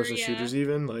first person shooters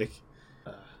even like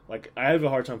I have a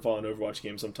hard time following Overwatch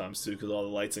games sometimes too because all the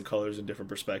lights and colors and different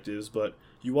perspectives, but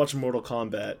you watch Mortal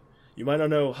Kombat, you might not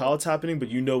know how it's happening, but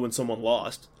you know when someone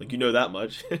lost, like you know that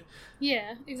much.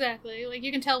 Yeah, exactly, like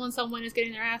you can tell when someone is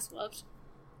getting their ass whooped.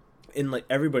 And like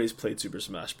everybody's played Super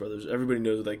Smash Brothers, everybody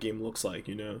knows what that game looks like,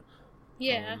 you know.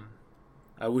 Yeah.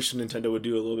 I wish Nintendo would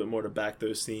do a little bit more to back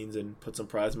those scenes and put some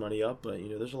prize money up, but you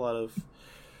know, there's a lot of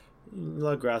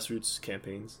grassroots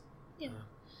campaigns. Yeah.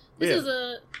 This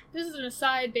is an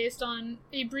aside based on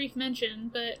a brief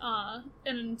mention, but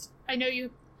and I know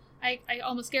I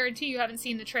almost guarantee you haven't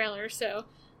seen the trailer, so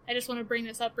I just want to bring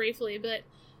this up briefly, but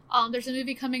there's a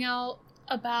movie coming out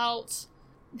about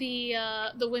the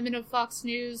women of Fox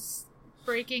News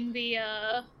breaking the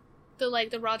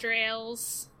Roger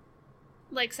Ailes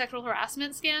like sexual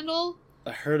harassment scandal.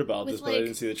 I heard about this, but I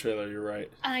didn't see the trailer. You're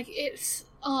right. Like it's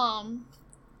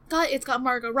got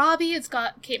Margot Robbie, it's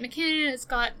got Kate McKinnon, it's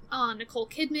got Nicole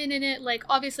Kidman in it. Like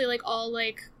obviously, like all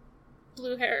like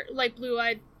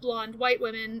blue-eyed blonde white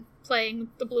women playing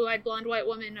the blue-eyed blonde white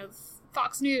woman of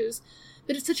Fox News.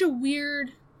 But it's such a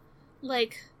weird,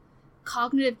 like,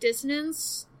 cognitive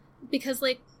dissonance, because,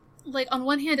 like, on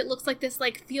one hand, it looks like this,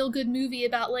 like, feel-good movie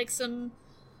about, like, some,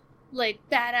 like,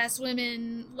 badass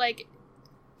women, like,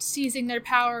 seizing their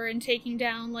power and taking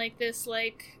down, like, this,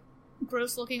 like,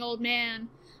 gross-looking old man.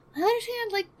 On the other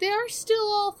hand, like, they are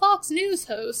still all Fox News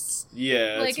hosts.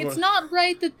 Yeah. Like, it's not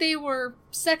right that they were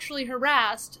sexually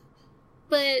harassed,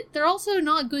 but they're also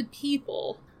not good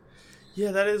people.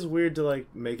 Yeah, that is weird to,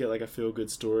 like, make it, like, a feel-good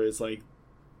story. It's, like,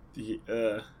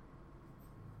 yeah,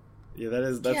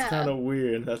 that's kind of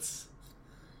weird.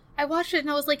 I watched it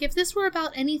and I was like, if this were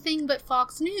about anything but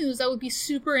Fox News, I would be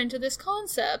super into this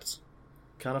concept.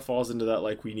 Kind of falls into that,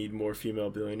 like, we need more female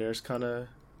billionaires kind of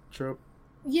trope.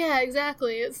 Yeah,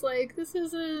 exactly. It's like, this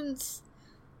isn't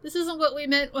what we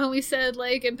meant when we said,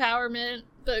 like, empowerment,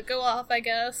 but go off, I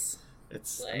guess.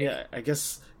 It's, like, yeah, I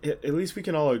guess, at least we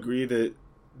can all agree that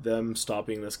them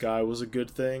stopping this guy was a good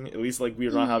thing. At least, like,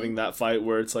 we're not having that fight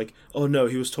where it's like, oh no,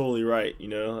 he was totally right, you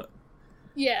know?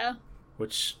 Yeah.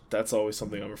 Which, that's always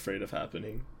something I'm afraid of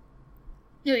happening.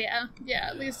 Oh yeah. Yeah,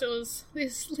 at least it was,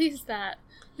 at least that.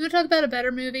 You want to talk about a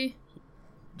better movie?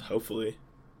 Hopefully.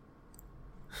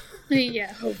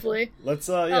 Yeah, hopefully. Let's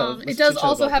it does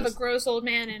also have a gross old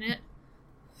man in it.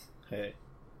 Hey.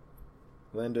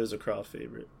 Lando's a crowd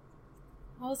favorite.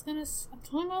 I'm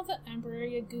talking about the Emperor,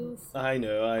 you goof. I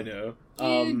know.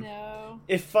 You know.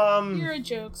 If, You're a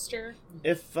jokester.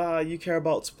 If, you care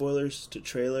about spoilers to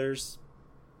trailers,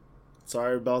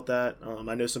 sorry about that.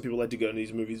 I know some people like to go into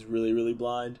these movies really, really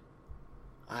blind.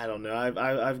 I don't know.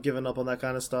 I've given up on that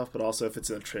kind of stuff, but also if it's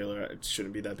in a trailer, it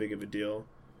shouldn't be that big of a deal.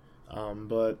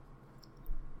 But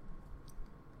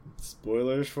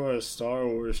spoilers for a Star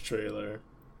Wars trailer.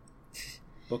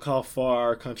 Look how far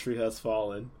our country has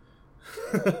fallen.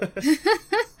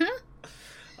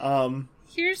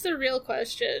 Here's the real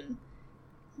question.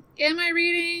 Am I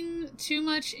reading too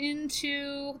much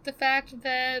into the fact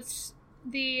that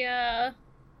that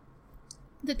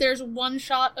there's one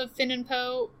shot of Finn and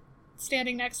Poe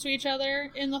standing next to each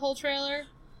other in the whole trailer?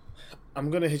 I'm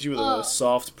gonna hit you with a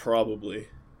soft probably.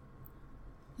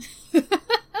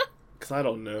 Because I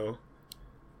don't know.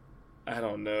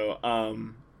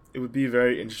 It would be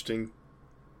very interesting.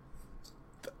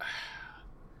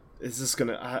 Is this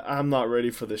gonna... I'm not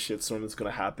ready for the shitstorm that's gonna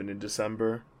happen in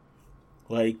December.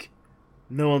 Like,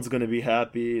 no one's gonna be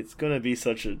happy. It's gonna be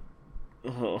such a...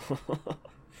 Oh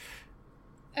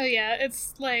yeah,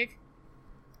 it's like...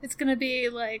 It's gonna be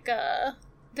like,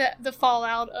 the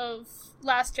fallout of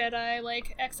Last Jedi,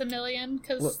 like, X a million,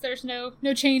 because there's no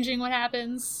changing what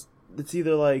happens. It's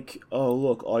either like, oh,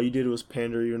 look, all you did was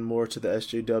pander even more to the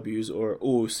SJWs, or,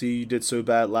 oh, see, you did so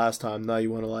bad last time, now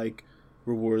you want to, like,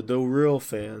 reward the real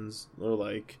fans, or,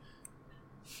 like,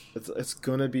 it's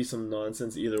gonna be some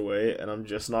nonsense either way, and I'm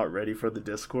just not ready for the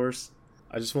discourse.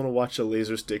 I just want to watch a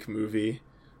laser stick movie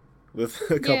with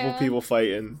a couple people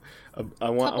fighting. I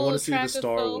want to see the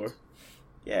Star Wars.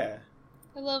 Yeah.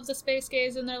 I love the space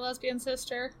gays and their lesbian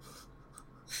sister.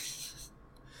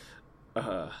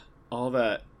 All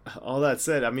that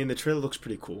said, I mean, the trailer looks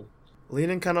pretty cool.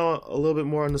 Leaning kind of a little bit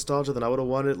more on nostalgia than I would have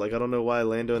wanted. Like, I don't know why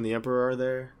Lando and the Emperor are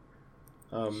there.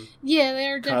 Yeah,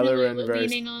 they're definitely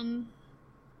leaning on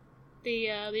the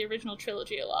original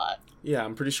trilogy a lot. Yeah,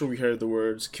 I'm pretty sure we heard the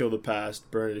words, kill the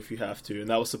past, burn it if you have to, and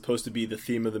that was supposed to be the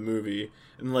theme of the movie.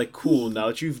 And like, cool, now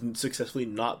that you've successfully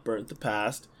not burnt the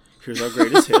past, here's our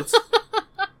greatest hits.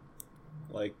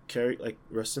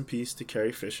 Rest in peace to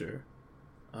Carrie Fisher.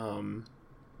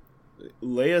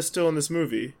 Leia's still in this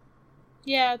movie.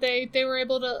 Yeah, they were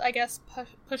able to, I guess,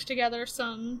 push together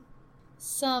some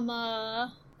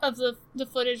of the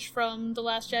footage from The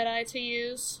Last Jedi to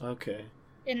use. Okay.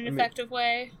 In an effective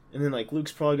way. And then, like,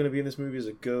 Luke's probably going to be in this movie as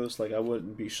a ghost. Like, I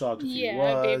wouldn't be shocked if he was.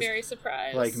 Yeah, I'd be very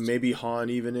surprised. Like, maybe Han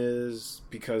even is,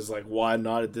 because, like, why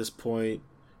not at this point?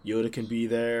 Yoda can be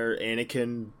there,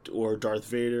 Anakin or Darth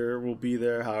Vader will be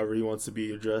there, however he wants to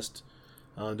be addressed,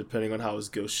 depending on how his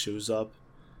ghost shows up.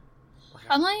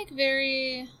 I'm, like,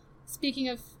 speaking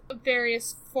of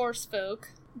various Force folk,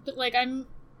 but, like,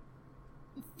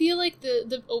 feel like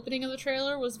the opening of the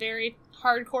trailer was very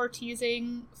hardcore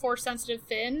teasing Force-sensitive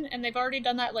Finn, and they've already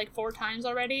done that, like, 4 times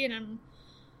already, and I'm,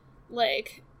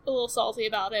 like, a little salty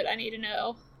about it. I need to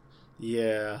know.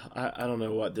 Yeah, I don't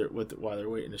know why they're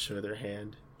waiting to show their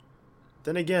hand.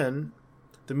 Then again,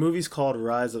 the movie's called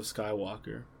Rise of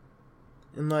Skywalker.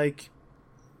 And, like,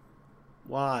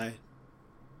 why?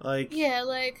 Like, yeah,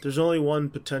 like, there's only one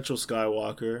potential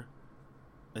Skywalker,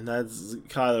 and that's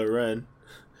Kylo Ren.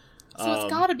 So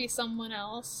it's gotta be someone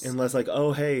else. Unless, like,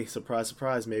 oh, hey, surprise,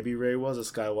 surprise, maybe Rey was a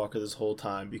Skywalker this whole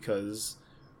time because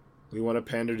we want to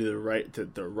pander to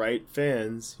the right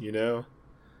fans, you know?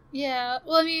 Yeah,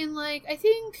 well, I mean, like, I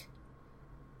think...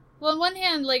 Well, on one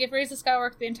hand, like, if Rey's a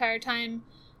Skywalker the entire time,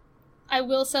 I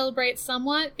will celebrate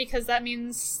somewhat, because that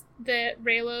means that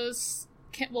Reylos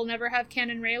will never have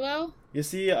canon Reylo. You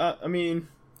see, I mean,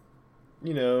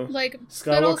 you know, like,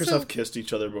 Skywalkers also, have kissed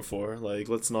each other before. Like,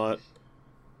 let's not...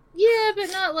 Yeah, but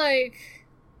not, like...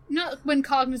 Not when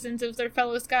cognizant of their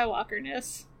fellow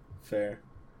Skywalker-ness. Fair.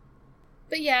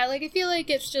 But yeah, like, I feel like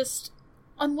it's just...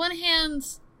 On one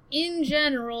hand, in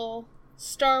general,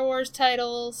 Star Wars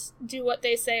titles do what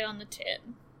they say on the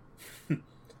tin.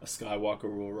 A Skywalker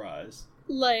will rise.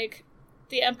 Like,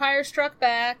 The Empire Struck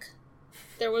Back,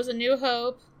 There Was a New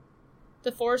Hope,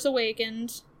 The Force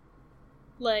Awakened,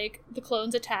 like, The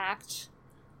Clones Attacked.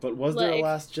 But was there a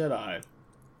Last Jedi?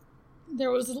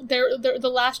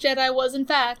 The Last Jedi was, in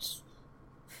fact,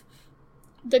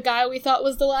 the guy we thought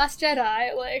was the Last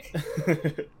Jedi, like...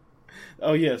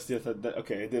 Oh, yes,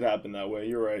 okay, it did happen that way.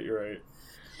 You're right.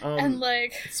 And,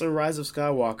 like... So, Rise of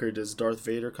Skywalker, does Darth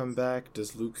Vader come back?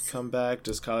 Does Luke come back?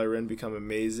 Does Kylo Ren become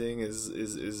amazing?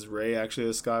 Is Rey actually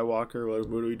a Skywalker?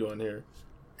 What are we doing here?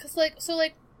 Because,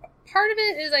 part of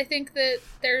it is I think that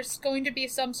there's going to be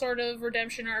some sort of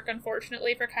redemption arc,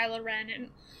 unfortunately, for Kylo Ren, and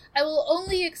I will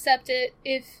only accept it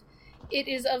if it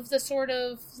is of the sort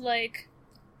of, like,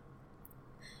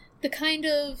 the kind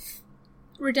of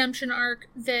redemption arc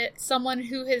that someone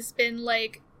who has been,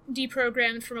 like,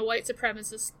 deprogrammed from a white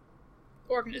supremacist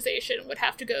organization would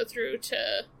have to go through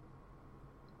to,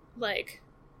 like,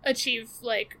 achieve,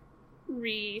 like,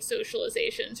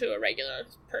 re-socialization to a regular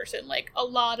person. Like, a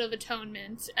lot of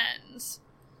atonement and,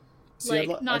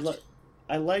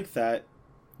 I like that,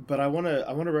 but I want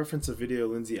to reference a video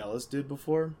Lindsay Ellis did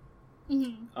before,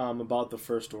 about the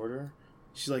First Order.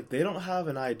 She's like, they don't have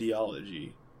an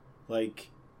ideology. Like,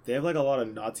 they have, like, a lot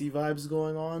of Nazi vibes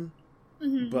going on,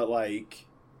 but, like,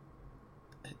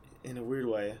 in a weird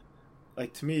way.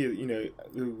 Like, to me, you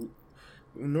know,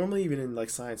 normally even in, like,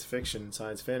 science fiction,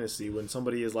 science fantasy, when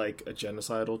somebody is, like, a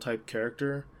genocidal type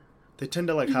character, they tend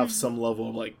to, like, have some level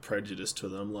of, like, prejudice to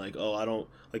them. Like, oh, I don't...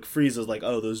 Like, Frieza's like,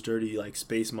 oh, those dirty, like,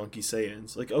 space monkey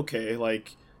Saiyans. Like, okay,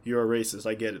 like, you're a racist.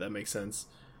 I get it. That makes sense.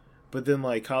 But then,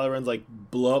 like, Kylo Ren's like,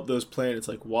 blow up those planets.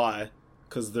 Like, why?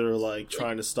 Because they're, like,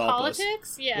 trying to stop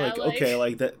politics? us. Yeah, like, okay,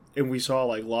 like, that... And we saw,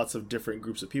 like, lots of different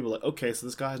groups of people. Like, okay, so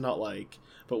this guy's not, like...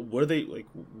 But what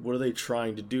are they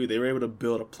trying to do? They were able to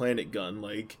build a planet gun.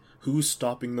 Like, who's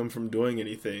stopping them from doing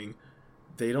anything?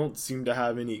 They don't seem to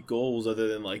have any goals other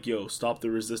than, like, yo, stop the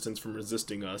resistance from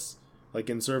resisting us. Like,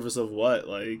 in service of what?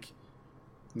 Like,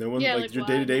 no one, like your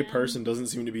day-to-day person doesn't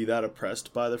seem to be that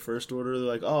oppressed by the First Order. They're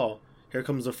like, oh, here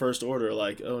comes the First Order.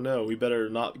 Like, oh no, we better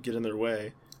not get in their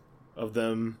way of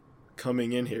them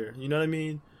coming in here. You know what I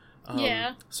mean?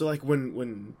 Yeah. So, like,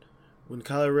 when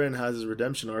Kylo Ren has his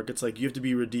redemption arc, it's like you have to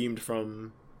be redeemed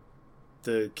from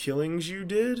the killings you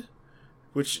did,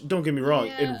 which, don't get me wrong,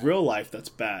 in real life that's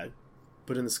bad,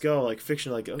 but in the scale of, like,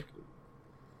 fiction, like, okay,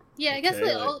 yeah, I guess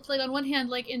like on one hand,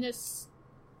 like in this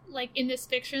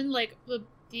fiction, like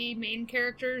the main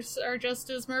characters are just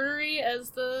as murdery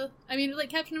as like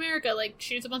Captain America, like,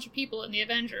 shoots a bunch of people in the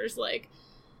Avengers. Like,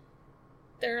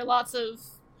 there are lots of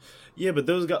but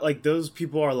those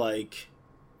people are, like,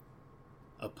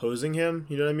 opposing him,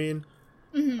 you know what I mean?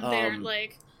 They aren't,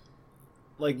 like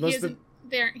most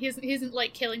he isn't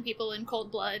like killing people in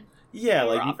cold blood. Yeah,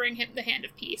 or like, offering him the hand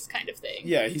of peace kind of thing.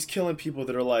 Yeah, he's killing people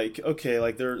that are, like, okay,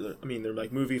 like, they're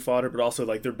like movie fodder, but also,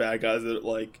 like, they're bad guys that,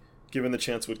 like, given the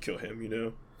chance would kill him, you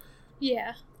know?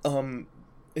 Yeah. And,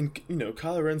 you know,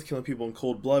 Kylo Ren's killing people in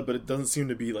cold blood, but it doesn't seem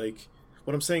to be, like...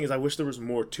 What I'm saying is I wish there was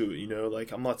more to it, you know?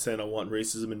 Like, I'm not saying I want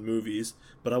racism in movies,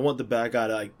 but I want the bad guy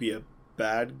to, like, be a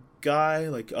bad guy,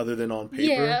 like, other than on paper.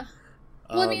 Yeah.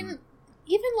 Well, I mean,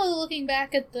 even looking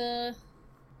back at the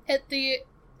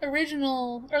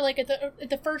original, or, like, at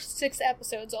the first 6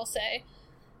 episodes, I'll say,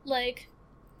 like,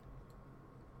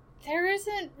 there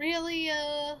isn't really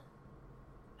I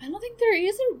don't think there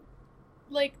is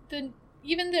like,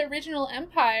 even the original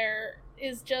Empire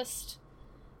is just,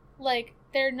 like,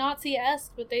 they're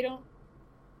Nazi-esque, but they don't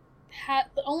have,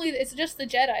 it's just the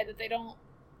Jedi that they don't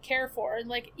care for, and,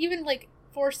 like, even, like,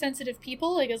 Force-sensitive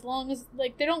people, like, as long as,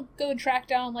 like, they don't go and track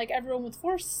down, like, everyone with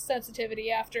Force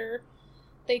sensitivity after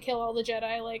they kill all the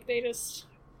Jedi. Like,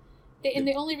 and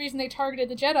the only reason they targeted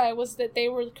the Jedi was that they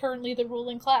were currently the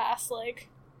ruling class, like...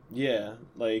 Yeah,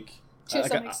 like... To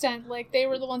some extent. Like, they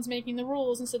were the ones making the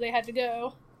rules, and so they had to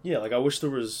go. Yeah, like, I wish there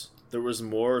was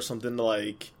more or something to,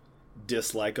 like,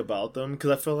 dislike about them,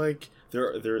 because I feel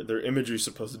their imagery is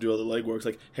supposed to do all the legwork. It's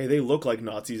like, hey, they look like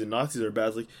Nazis and Nazis are bad.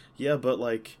 It's like, yeah, but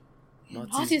like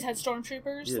Nazis had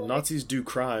stormtroopers. Yeah, like... Nazis do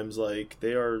crimes. Like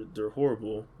they're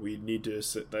horrible. We need to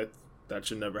that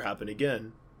should never happen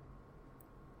again.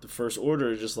 The First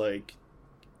Order is just like,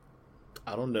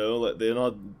 I don't know, like they're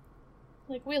not.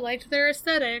 Like, we liked their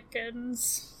aesthetic, and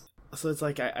so it's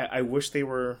like I wish they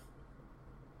were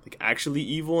like actually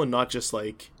evil and not just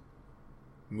like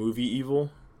movie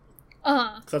evil.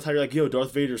 Cause that's how you're like, yo,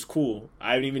 Darth Vader's cool.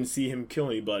 I didn't even see him kill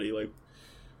anybody. Like,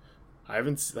 I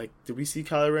haven't like, did we see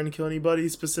Kylo Ren kill anybody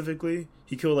specifically?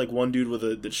 He killed like one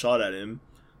dude that shot at him,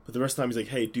 but the rest of the time he's like,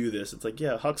 hey, do this. It's like,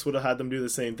 yeah, Hux would have had them do the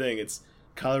same thing. It's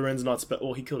Kylo Ren's not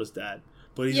well, he killed his dad,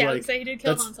 but he's like, so he did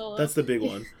kill Han Solo. That's the big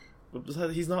one.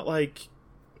 But he's not like,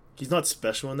 he's not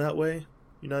special in that way.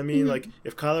 You know what I mean? Mm-hmm. Like,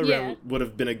 if Kylo Ren would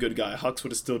have been a good guy, Hux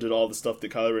would have still did all the stuff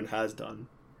that Kylo Ren has done.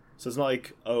 So it's not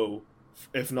like, oh,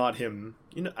 if not him,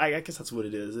 you know, I guess that's what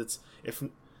it is. It's, if,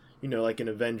 you know, like in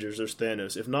Avengers, there's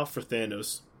Thanos. If not for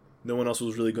Thanos, no one else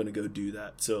was really going to go do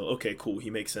that. So, okay, cool,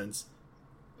 he makes sense.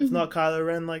 If not Kylo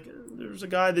Ren, like, there's a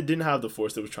guy that didn't have the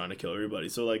Force that was trying to kill everybody.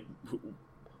 So, like,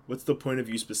 what's the point of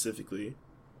view specifically?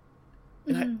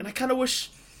 And I kind of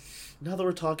wish, now that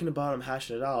we're talking about him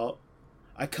hashing it out,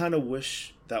 I kind of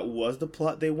wish that was the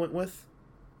plot they went with.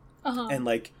 And,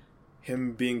 like,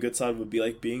 him being good side would be,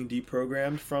 like, being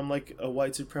deprogrammed from, like, a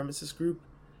white supremacist group.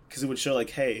 Because it would show,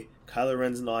 like, hey, Kylo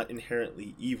Ren's not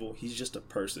inherently evil. He's just a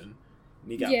person.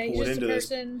 And he got pulled into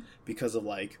this because of,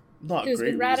 like, not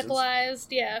great reasons.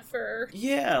 Radicalized, for...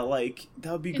 Yeah, like,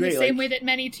 that would be great. In the same way that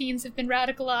many teens have been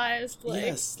radicalized. Like...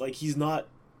 Yes, like, he's not...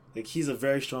 Like, he's a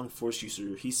very strong Force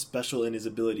user. He's special in his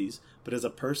abilities. But as a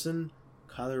person,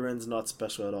 Kylo Ren's not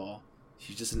special at all.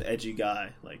 He's just an edgy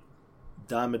guy. Like,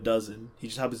 dime a dozen. He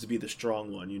just happens to be the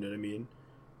strong one, you know what I mean?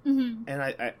 And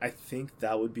I think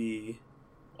that would be...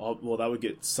 Well, that would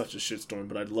get such a shitstorm,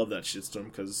 but I'd love that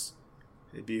shitstorm because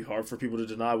it'd be hard for people to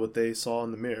deny what they saw in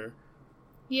the mirror.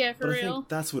 Yeah, for real. I think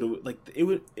that's what it would... Like, it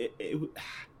would...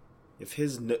 If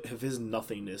his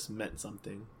nothingness meant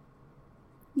something...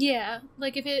 Yeah,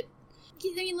 like if it...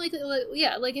 I mean, like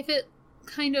if it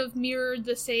kind of mirrored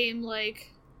the same,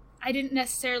 like, I didn't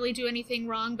necessarily do anything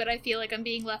wrong, but I feel like I'm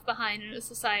being left behind in a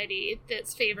society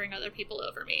that's favoring other people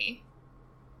over me.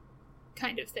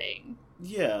 Kind of thing.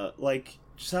 Yeah, like,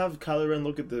 just have Kylo Ren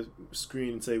look at the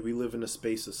screen and say, we live in a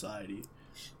space society.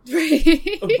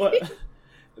 Right.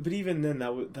 But even then,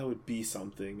 that would be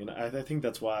something, and I think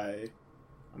that's why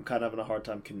I'm kind of having a hard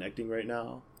time connecting right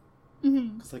now.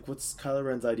 Because, like, what's Kylo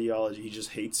Ren's ideology? He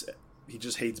just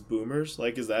hates boomers.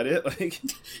 Like, is that it? Like,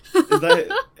 is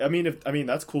that? I mean,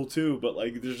 that's cool too. But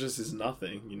like, there's just is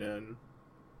nothing, you know. And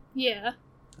yeah.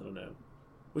 I don't know.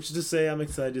 Which is to say, I'm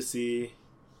excited to see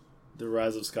The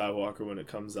Rise of Skywalker when it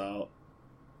comes out.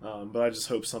 But I just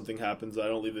hope something happens. I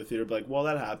don't leave the theater like, well,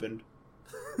 that happened.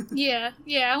 yeah.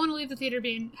 I want to leave the theater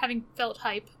having felt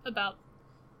hype about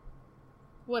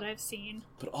what I've seen.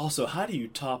 But also, how do you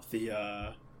top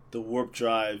the warp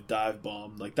drive dive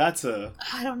bomb? Like, that's a...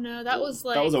 I don't know. That was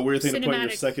like... That was a weird thing cinematic. to put in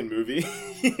your second movie.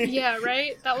 Yeah,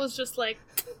 right? That was just like...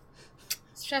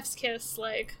 Chef's kiss,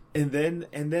 like... And then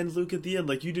Luke at the end,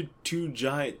 like, you did 2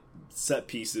 giant set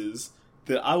pieces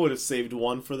that I would have saved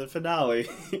one for the finale.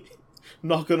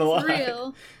 Not gonna lie. For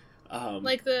real.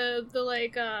 Like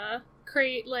the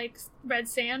crate, like, red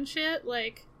sand shit,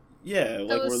 like... Yeah,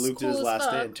 like where Luke did his last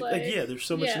stand. Like, yeah, there's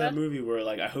so much in that movie where,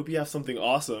 like, I hope you have something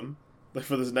awesome, like,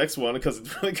 for this next one, because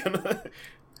it's really gonna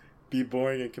be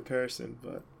boring in comparison.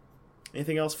 But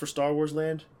anything else for Star Wars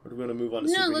Land? Or are we gonna move on to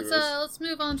superheroes? Let's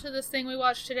move on to this thing we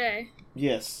watched today.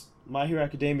 Yes, My Hero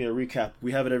Academia recap.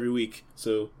 We have it every week,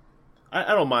 so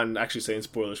I don't mind actually saying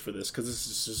spoilers for this because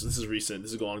this is recent.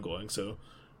 This is ongoing. So,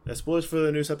 spoilers for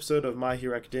the newest episode of My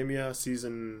Hero Academia,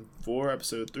 season 4,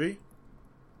 episode 3.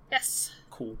 Yes.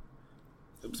 Cool.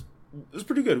 It was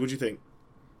pretty good. What'd you think?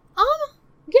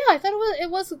 Yeah, I thought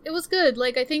it was good.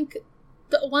 Like, I think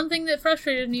the one thing that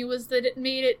frustrated me was that it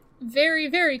made it very,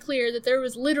 very clear that there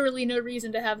was literally no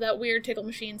reason to have that weird tickle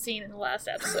machine scene in the last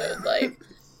episode. Like,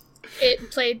 it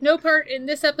played no part in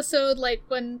this episode. Like,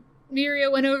 when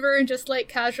Miria went over and just, like,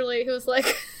 casually, he was like,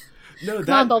 "Come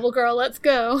on, Bubble Girl, let's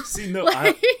go." See, no,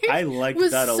 like, I liked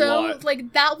that a lot.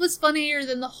 Like, that was funnier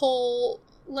than the whole,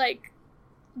 like,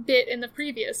 bit in the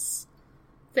previous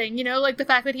thing, you know? Like, the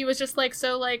fact that he was just, like,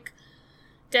 so, like,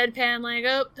 deadpan, like,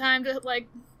 oh, time to, like,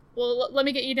 well, let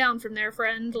me get you down from there,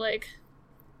 friend, like...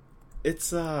 It's,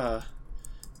 that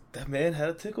man had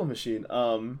a tickle machine.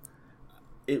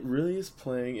 It really is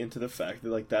playing into the fact that,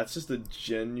 like, that's just a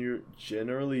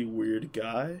generally weird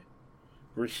guy,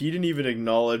 where he didn't even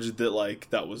acknowledge that, like,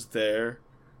 that was there.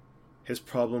 his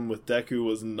problem with Deku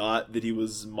was not that he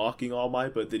was mocking All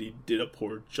Might, but that he did a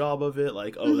poor job of it.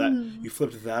 Like, oh, that you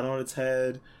flipped that on its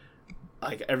head.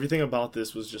 Like, everything about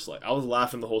this was just like, I was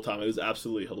laughing the whole time. It was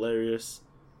absolutely hilarious.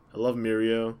 I love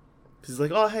Mirio. He's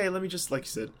like, oh, hey, let me just, like you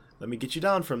said, let me get you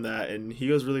down from that. And he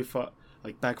goes really far,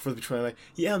 like, back and forth between, like,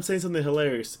 yeah, I'm saying something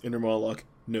hilarious. Inner monologue,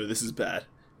 no, this is bad.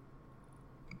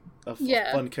 A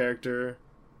fun character.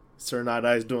 Sir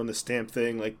Night-Eye's doing the stamp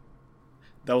thing, like,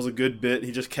 that was a good bit.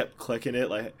 He just kept clicking it.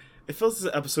 Like, it feels as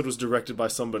the episode was directed by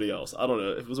somebody else. I don't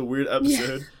know. It was a weird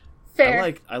episode.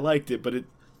 Fair. I liked it, but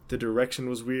the direction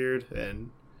was weird,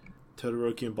 and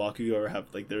Todoroki and Bakugo have,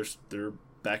 like, their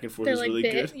back and forth is really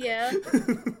good. Yeah.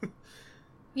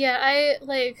 Yeah, I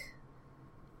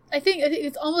think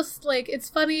it's almost like it's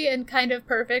funny and kind of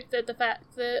perfect that the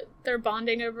fact that they're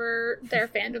bonding over their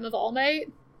fandom of All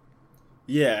Might.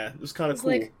 Yeah, it was kind of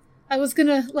cool. Like, I was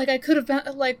gonna, like, I could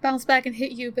have, like, bounced back and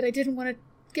hit you, but I didn't want to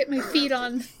get my feet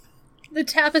on the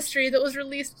tapestry that was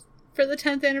released for the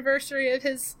 10th anniversary of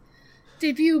his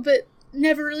debut, but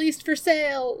never released for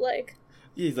sale. Like,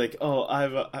 yeah, he's like, oh,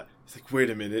 he's like, wait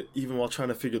a minute. Even while trying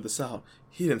to figure this out,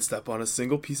 he didn't step on a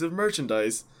single piece of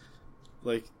merchandise.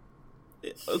 Like,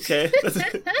 okay,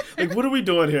 like, what are we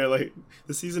doing here? Like,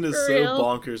 the season is so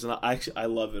bonkers, and I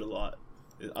love it a lot.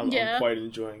 I'm quite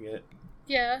enjoying it.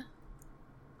 Yeah.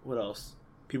 What else?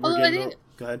 People are getting...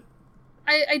 Go ahead.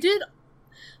 I did...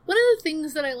 One of the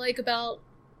things that I like about,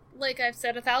 like I've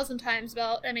said 1,000 times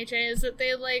about MHA, is that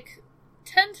they, like,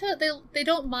 tend to... They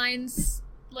don't mind,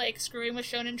 like, screwing with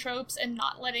shonen tropes and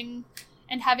not letting...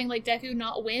 And having, like, Deku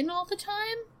not win all the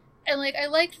time. And, like, I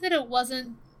liked that it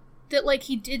wasn't... That, like,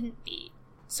 he didn't beat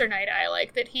Sir Night-Eye.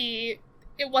 Like, that he...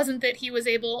 It wasn't that he was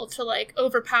able to, like,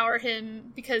 overpower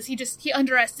him because he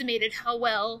underestimated how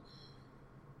well...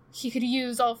 he could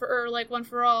use all for, or like one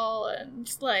for all, and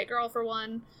like, or all for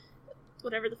one,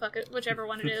 whatever the fuck whichever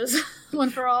one it is, one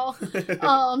for all.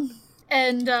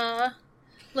 And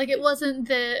like, it wasn't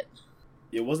that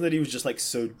he was just like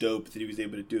so dope that he was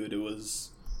able to do it. It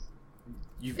was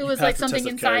like something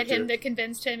inside him that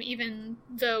convinced him, even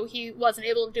though he wasn't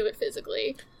able to do it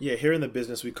physically. Yeah, here in the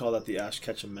business we call that the Ash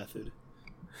Ketchum method.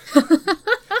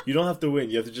 You don't have to win,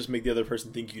 you have to just make the other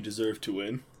person think you deserve to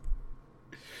win.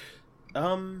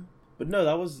 But no,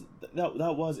 that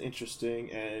was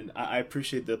interesting, and I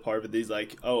appreciate the part of it that he's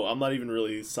like, oh, I'm not even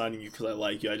really signing you because I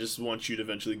like you, I just want you to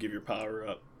eventually give your power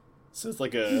up. So it's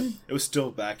like it was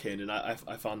still backhanded, and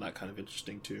I found that kind of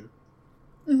interesting too.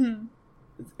 Mm-hmm.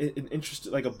 An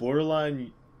interesting, like a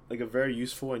borderline, like a very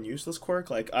useful and useless quirk.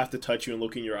 Like, I have to touch you and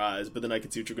look in your eyes, but then I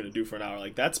can see what you're going to do for an hour.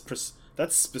 Like, that's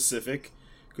specific.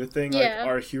 Good thing, like,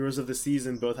 our heroes of the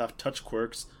season both have touch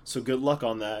quirks, so good luck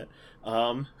on that.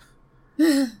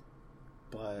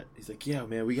 But he's like, yeah,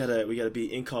 man, we gotta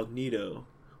be incognito.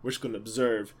 We're just gonna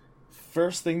observe.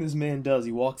 First thing this man does,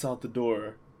 he walks out the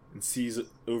door and sees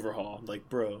Overhaul. I'm like,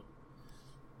 bro,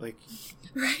 like,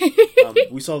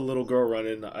 we saw the little girl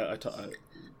running.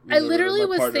 I literally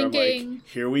was thinking, like,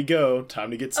 here we go,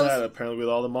 time to get sad. Apparently, with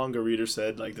all the manga readers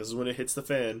said, like, this is when it hits the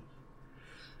fan.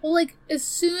 Well, like, as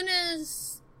soon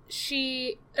as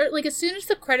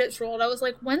the credits rolled, I was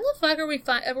like, when the fuck are we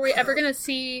ever gonna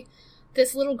see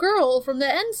this little girl from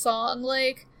the end song?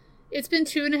 Like, it's been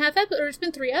 2.5 episodes, or it's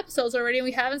been 3 episodes already, and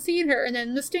we haven't seen her. And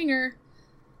then the stinger,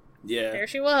 there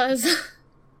she was.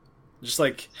 Just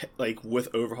like with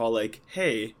Overhaul, like,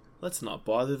 hey, let's not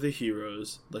bother the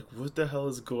heroes. Like, what the hell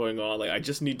is going on? Like, I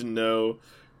just need to know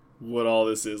what all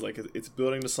this is. Like, it's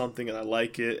building to something, and I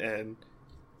like it. And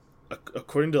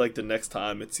according to, like, the next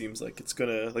time, it seems like it's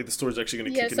gonna, like, the story's actually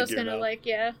gonna kick into gear now. Like,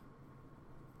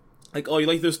 like, oh, you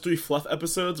like those 3 fluff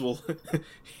episodes? Well,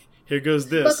 here goes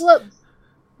this. Buckle up,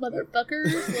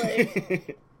 motherfuckers.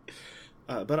 Like,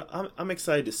 but I'm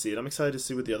excited to see it. I'm excited to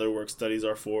see what the other work studies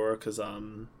are for, because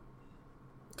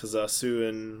Sue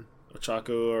and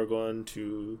Ochako are going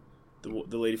to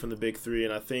the lady from the Big Three,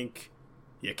 and I think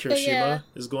Kirishima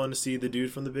is going to see the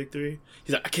dude from the Big Three.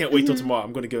 He's like, I can't wait till tomorrow.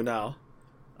 I'm going to go now.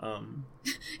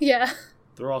 Yeah.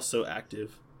 They're all so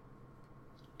active.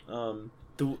 Not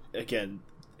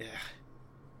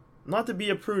to be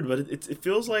a prude, but it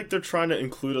feels like they're trying to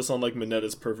include us on, like,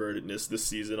 Mineta's pervertedness this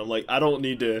season. I'm like, I don't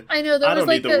need to. I know, there was,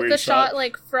 like, the shot,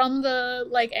 like, from the,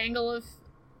 like, angle of,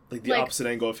 like, the opposite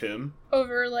angle of him.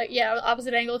 Over, like,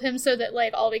 opposite angle of him, so that,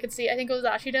 like, all we could see, I think it was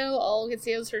Ashido, all we could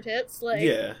see was her tits, like.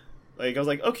 Yeah. Like, I was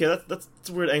like, okay, that's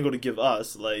a weird angle to give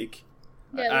us, like.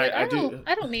 Yeah, I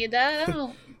don't need that, I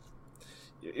don't.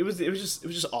 It was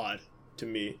just odd to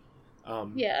me.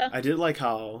 Yeah. I did like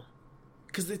how,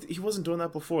 because he wasn't doing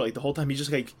that before. Like, the whole time, he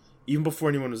just, like, even before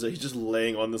anyone was there, he's just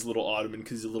laying on this little ottoman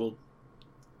because he's a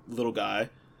little guy,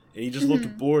 And he just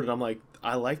looked bored, and I'm like,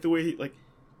 I like the way he, like,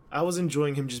 I was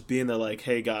enjoying him just being there like,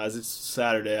 hey guys, it's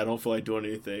Saturday, I don't feel like doing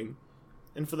anything.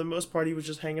 And for the most part, he was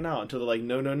just hanging out until they're like,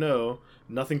 no,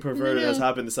 nothing perverted has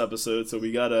happened this episode, so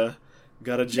we gotta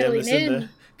jam this in there.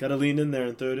 Gotta lean in there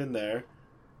and throw it in there.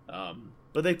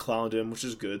 But they clowned him, which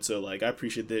is good, so, like, I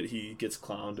appreciate that he gets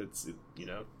clowned, you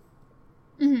know.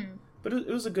 Mm-hmm. But it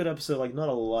was a good episode, like, not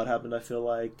a lot happened, I feel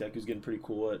like. Deku's getting pretty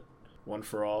cool at One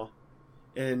for All.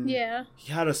 And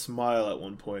he had a smile at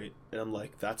one point, and I'm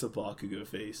like, that's a Bakugo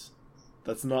face.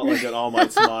 That's not like an All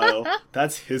Might smile.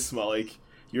 That's his smile. Like,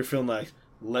 you're feeling like,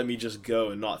 let me just go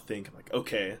and not think. I'm like,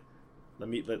 okay,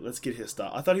 let's get his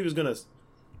style. I thought he was gonna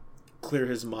clear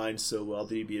his mind so well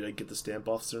that he'd be able to get the stamp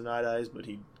officer Night Eyes, but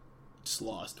he just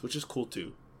lost, which is cool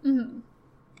too. Mm-hmm.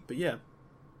 But yeah,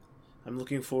 I'm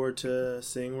looking forward to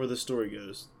seeing where the story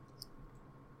goes.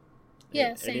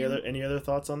 Yeah, same. Any other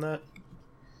thoughts on that?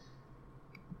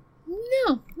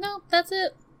 No, that's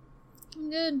it. I'm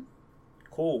good.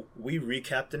 Cool. We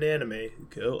recapped an anime.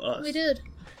 Go us. We did.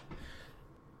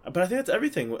 But I think that's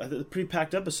everything. A pretty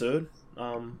packed episode.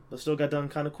 But still got done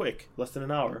kind of quick. Less than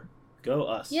an hour. Go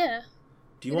us. Yeah.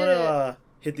 Do you want to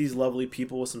hit these lovely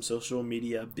people with some social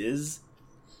media biz?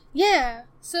 Yeah.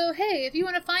 So, hey, if you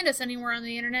want to find us anywhere on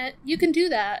the internet, you can do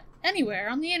that. Anywhere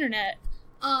on the internet.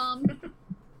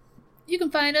 You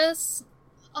can find us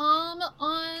on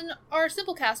our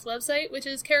Simplecast website, which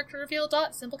is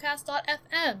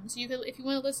characterreveal.simplecast.fm. So if you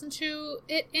want to listen to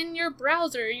it in your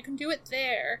browser, you can do it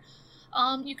there.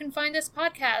 You can find this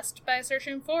podcast by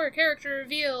searching for Character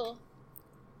Reveal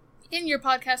in your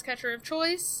podcast catcher of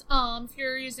choice. If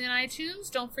you're using iTunes,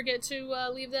 don't forget to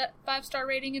leave that 5-star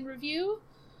rating and review.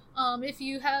 If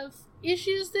you have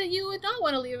issues that you would not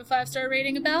want to leave a 5-star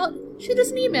rating about, shoot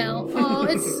us an email.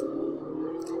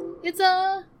 It's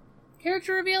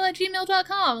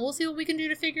characterreveal@gmail.com. We'll see what we can do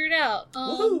to figure it out.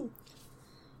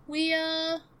 We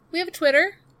have a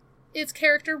Twitter. It's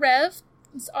Character Rev.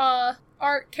 It's our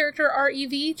character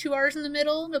REV, 2 R's in the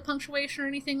middle, no punctuation or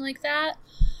anything like that.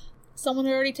 Someone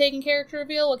already taken Character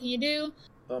Reveal. What can you do?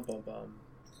 Bum bum bum.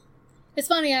 It's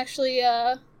funny, actually.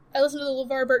 I listened to the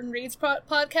LeVar Burton Reads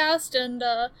podcast, and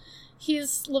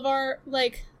he's LeVar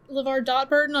Dot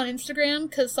Burton on Instagram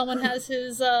because someone has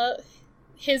his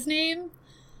name,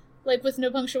 like, with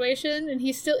no punctuation, and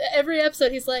he's still, every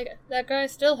episode he's like, that guy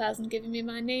still hasn't given me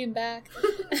my name back.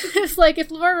 It's like, if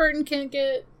LeVar Burton can't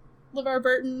get LeVar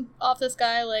Burton off this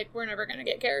guy, like, we're never gonna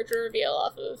get Character Reveal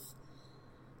off of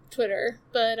Twitter.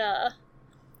 But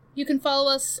you can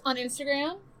follow us on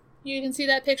Instagram. You can see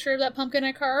that picture of that pumpkin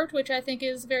I carved, which I think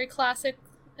is very classic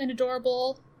and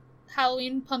adorable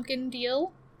Halloween pumpkin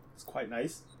deal. It's quite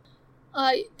nice.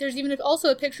 There's even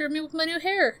also a picture of me with my new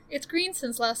hair. It's green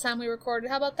since last time we recorded.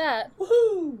 How about that?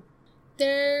 Woohoo!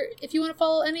 If you want to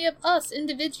follow any of us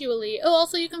individually. Oh,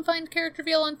 also you can find Character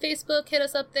Reveal on Facebook. Hit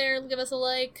us up there. Give us a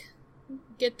like.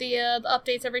 Get the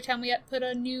updates every time we put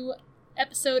a new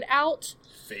episode out.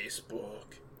 Facebook.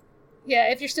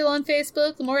 Yeah, if you're still on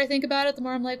Facebook, the more I think about it, the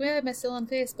more I'm like, well, am I still on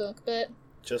Facebook? But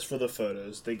just for the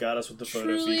photos. They got us with the photo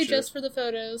truly feature. Just for the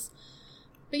photos.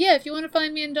 But yeah, if you want to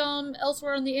find me and Dom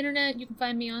elsewhere on the internet, you can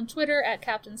find me on Twitter at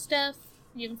Captain Steph.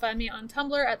 You can find me on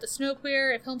Tumblr at The Snow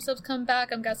Queer. If Homesubs come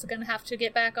back, I'm guessing going to have to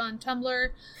get back on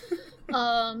Tumblr.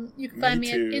 You can find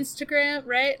me on Instagram,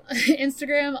 right?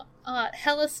 Instagram at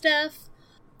Hella Steph.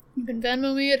 You can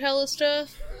Venmo me at Hella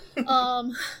Steph. Do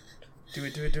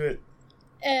it.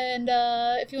 And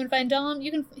if you want to find Dom,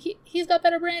 he's got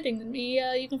better branding than me.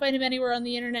 You can find him anywhere on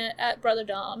the internet at Brother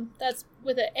Dom. That's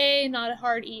with an A, not a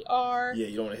hard ER. Yeah,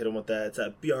 you don't want to hit him with that. It's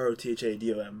at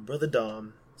BROTHADOM. Brother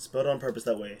Dom. Spelled on purpose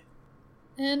that way.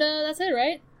 And that's it,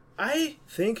 right? I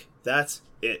think that's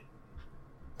it.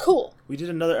 Cool. We did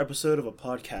another episode of a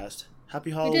podcast.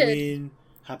 Happy Halloween.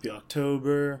 Happy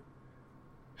October.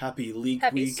 Happy Leak Week.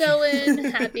 Happy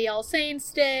Sewin. Happy All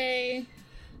Saints Day.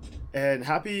 And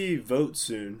happy vote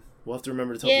soon. We'll have to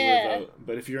remember to tell people to vote.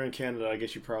 But if you're in Canada, I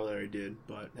guess you probably already did.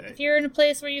 But hey. If you're in a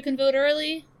place where you can vote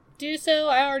early, do so.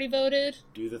 I already voted.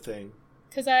 Do the thing.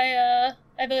 Because I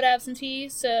vote absentee,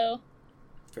 so...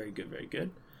 Very good, very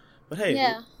good. But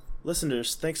hey,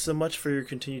 listeners, thanks so much for your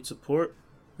continued support.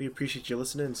 We appreciate you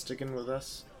listening and sticking with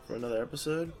us for another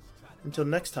episode. Until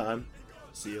next time,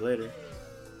 see you later.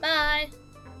 Bye.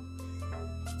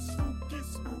 Spooky,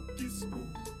 spooky,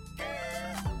 spooky.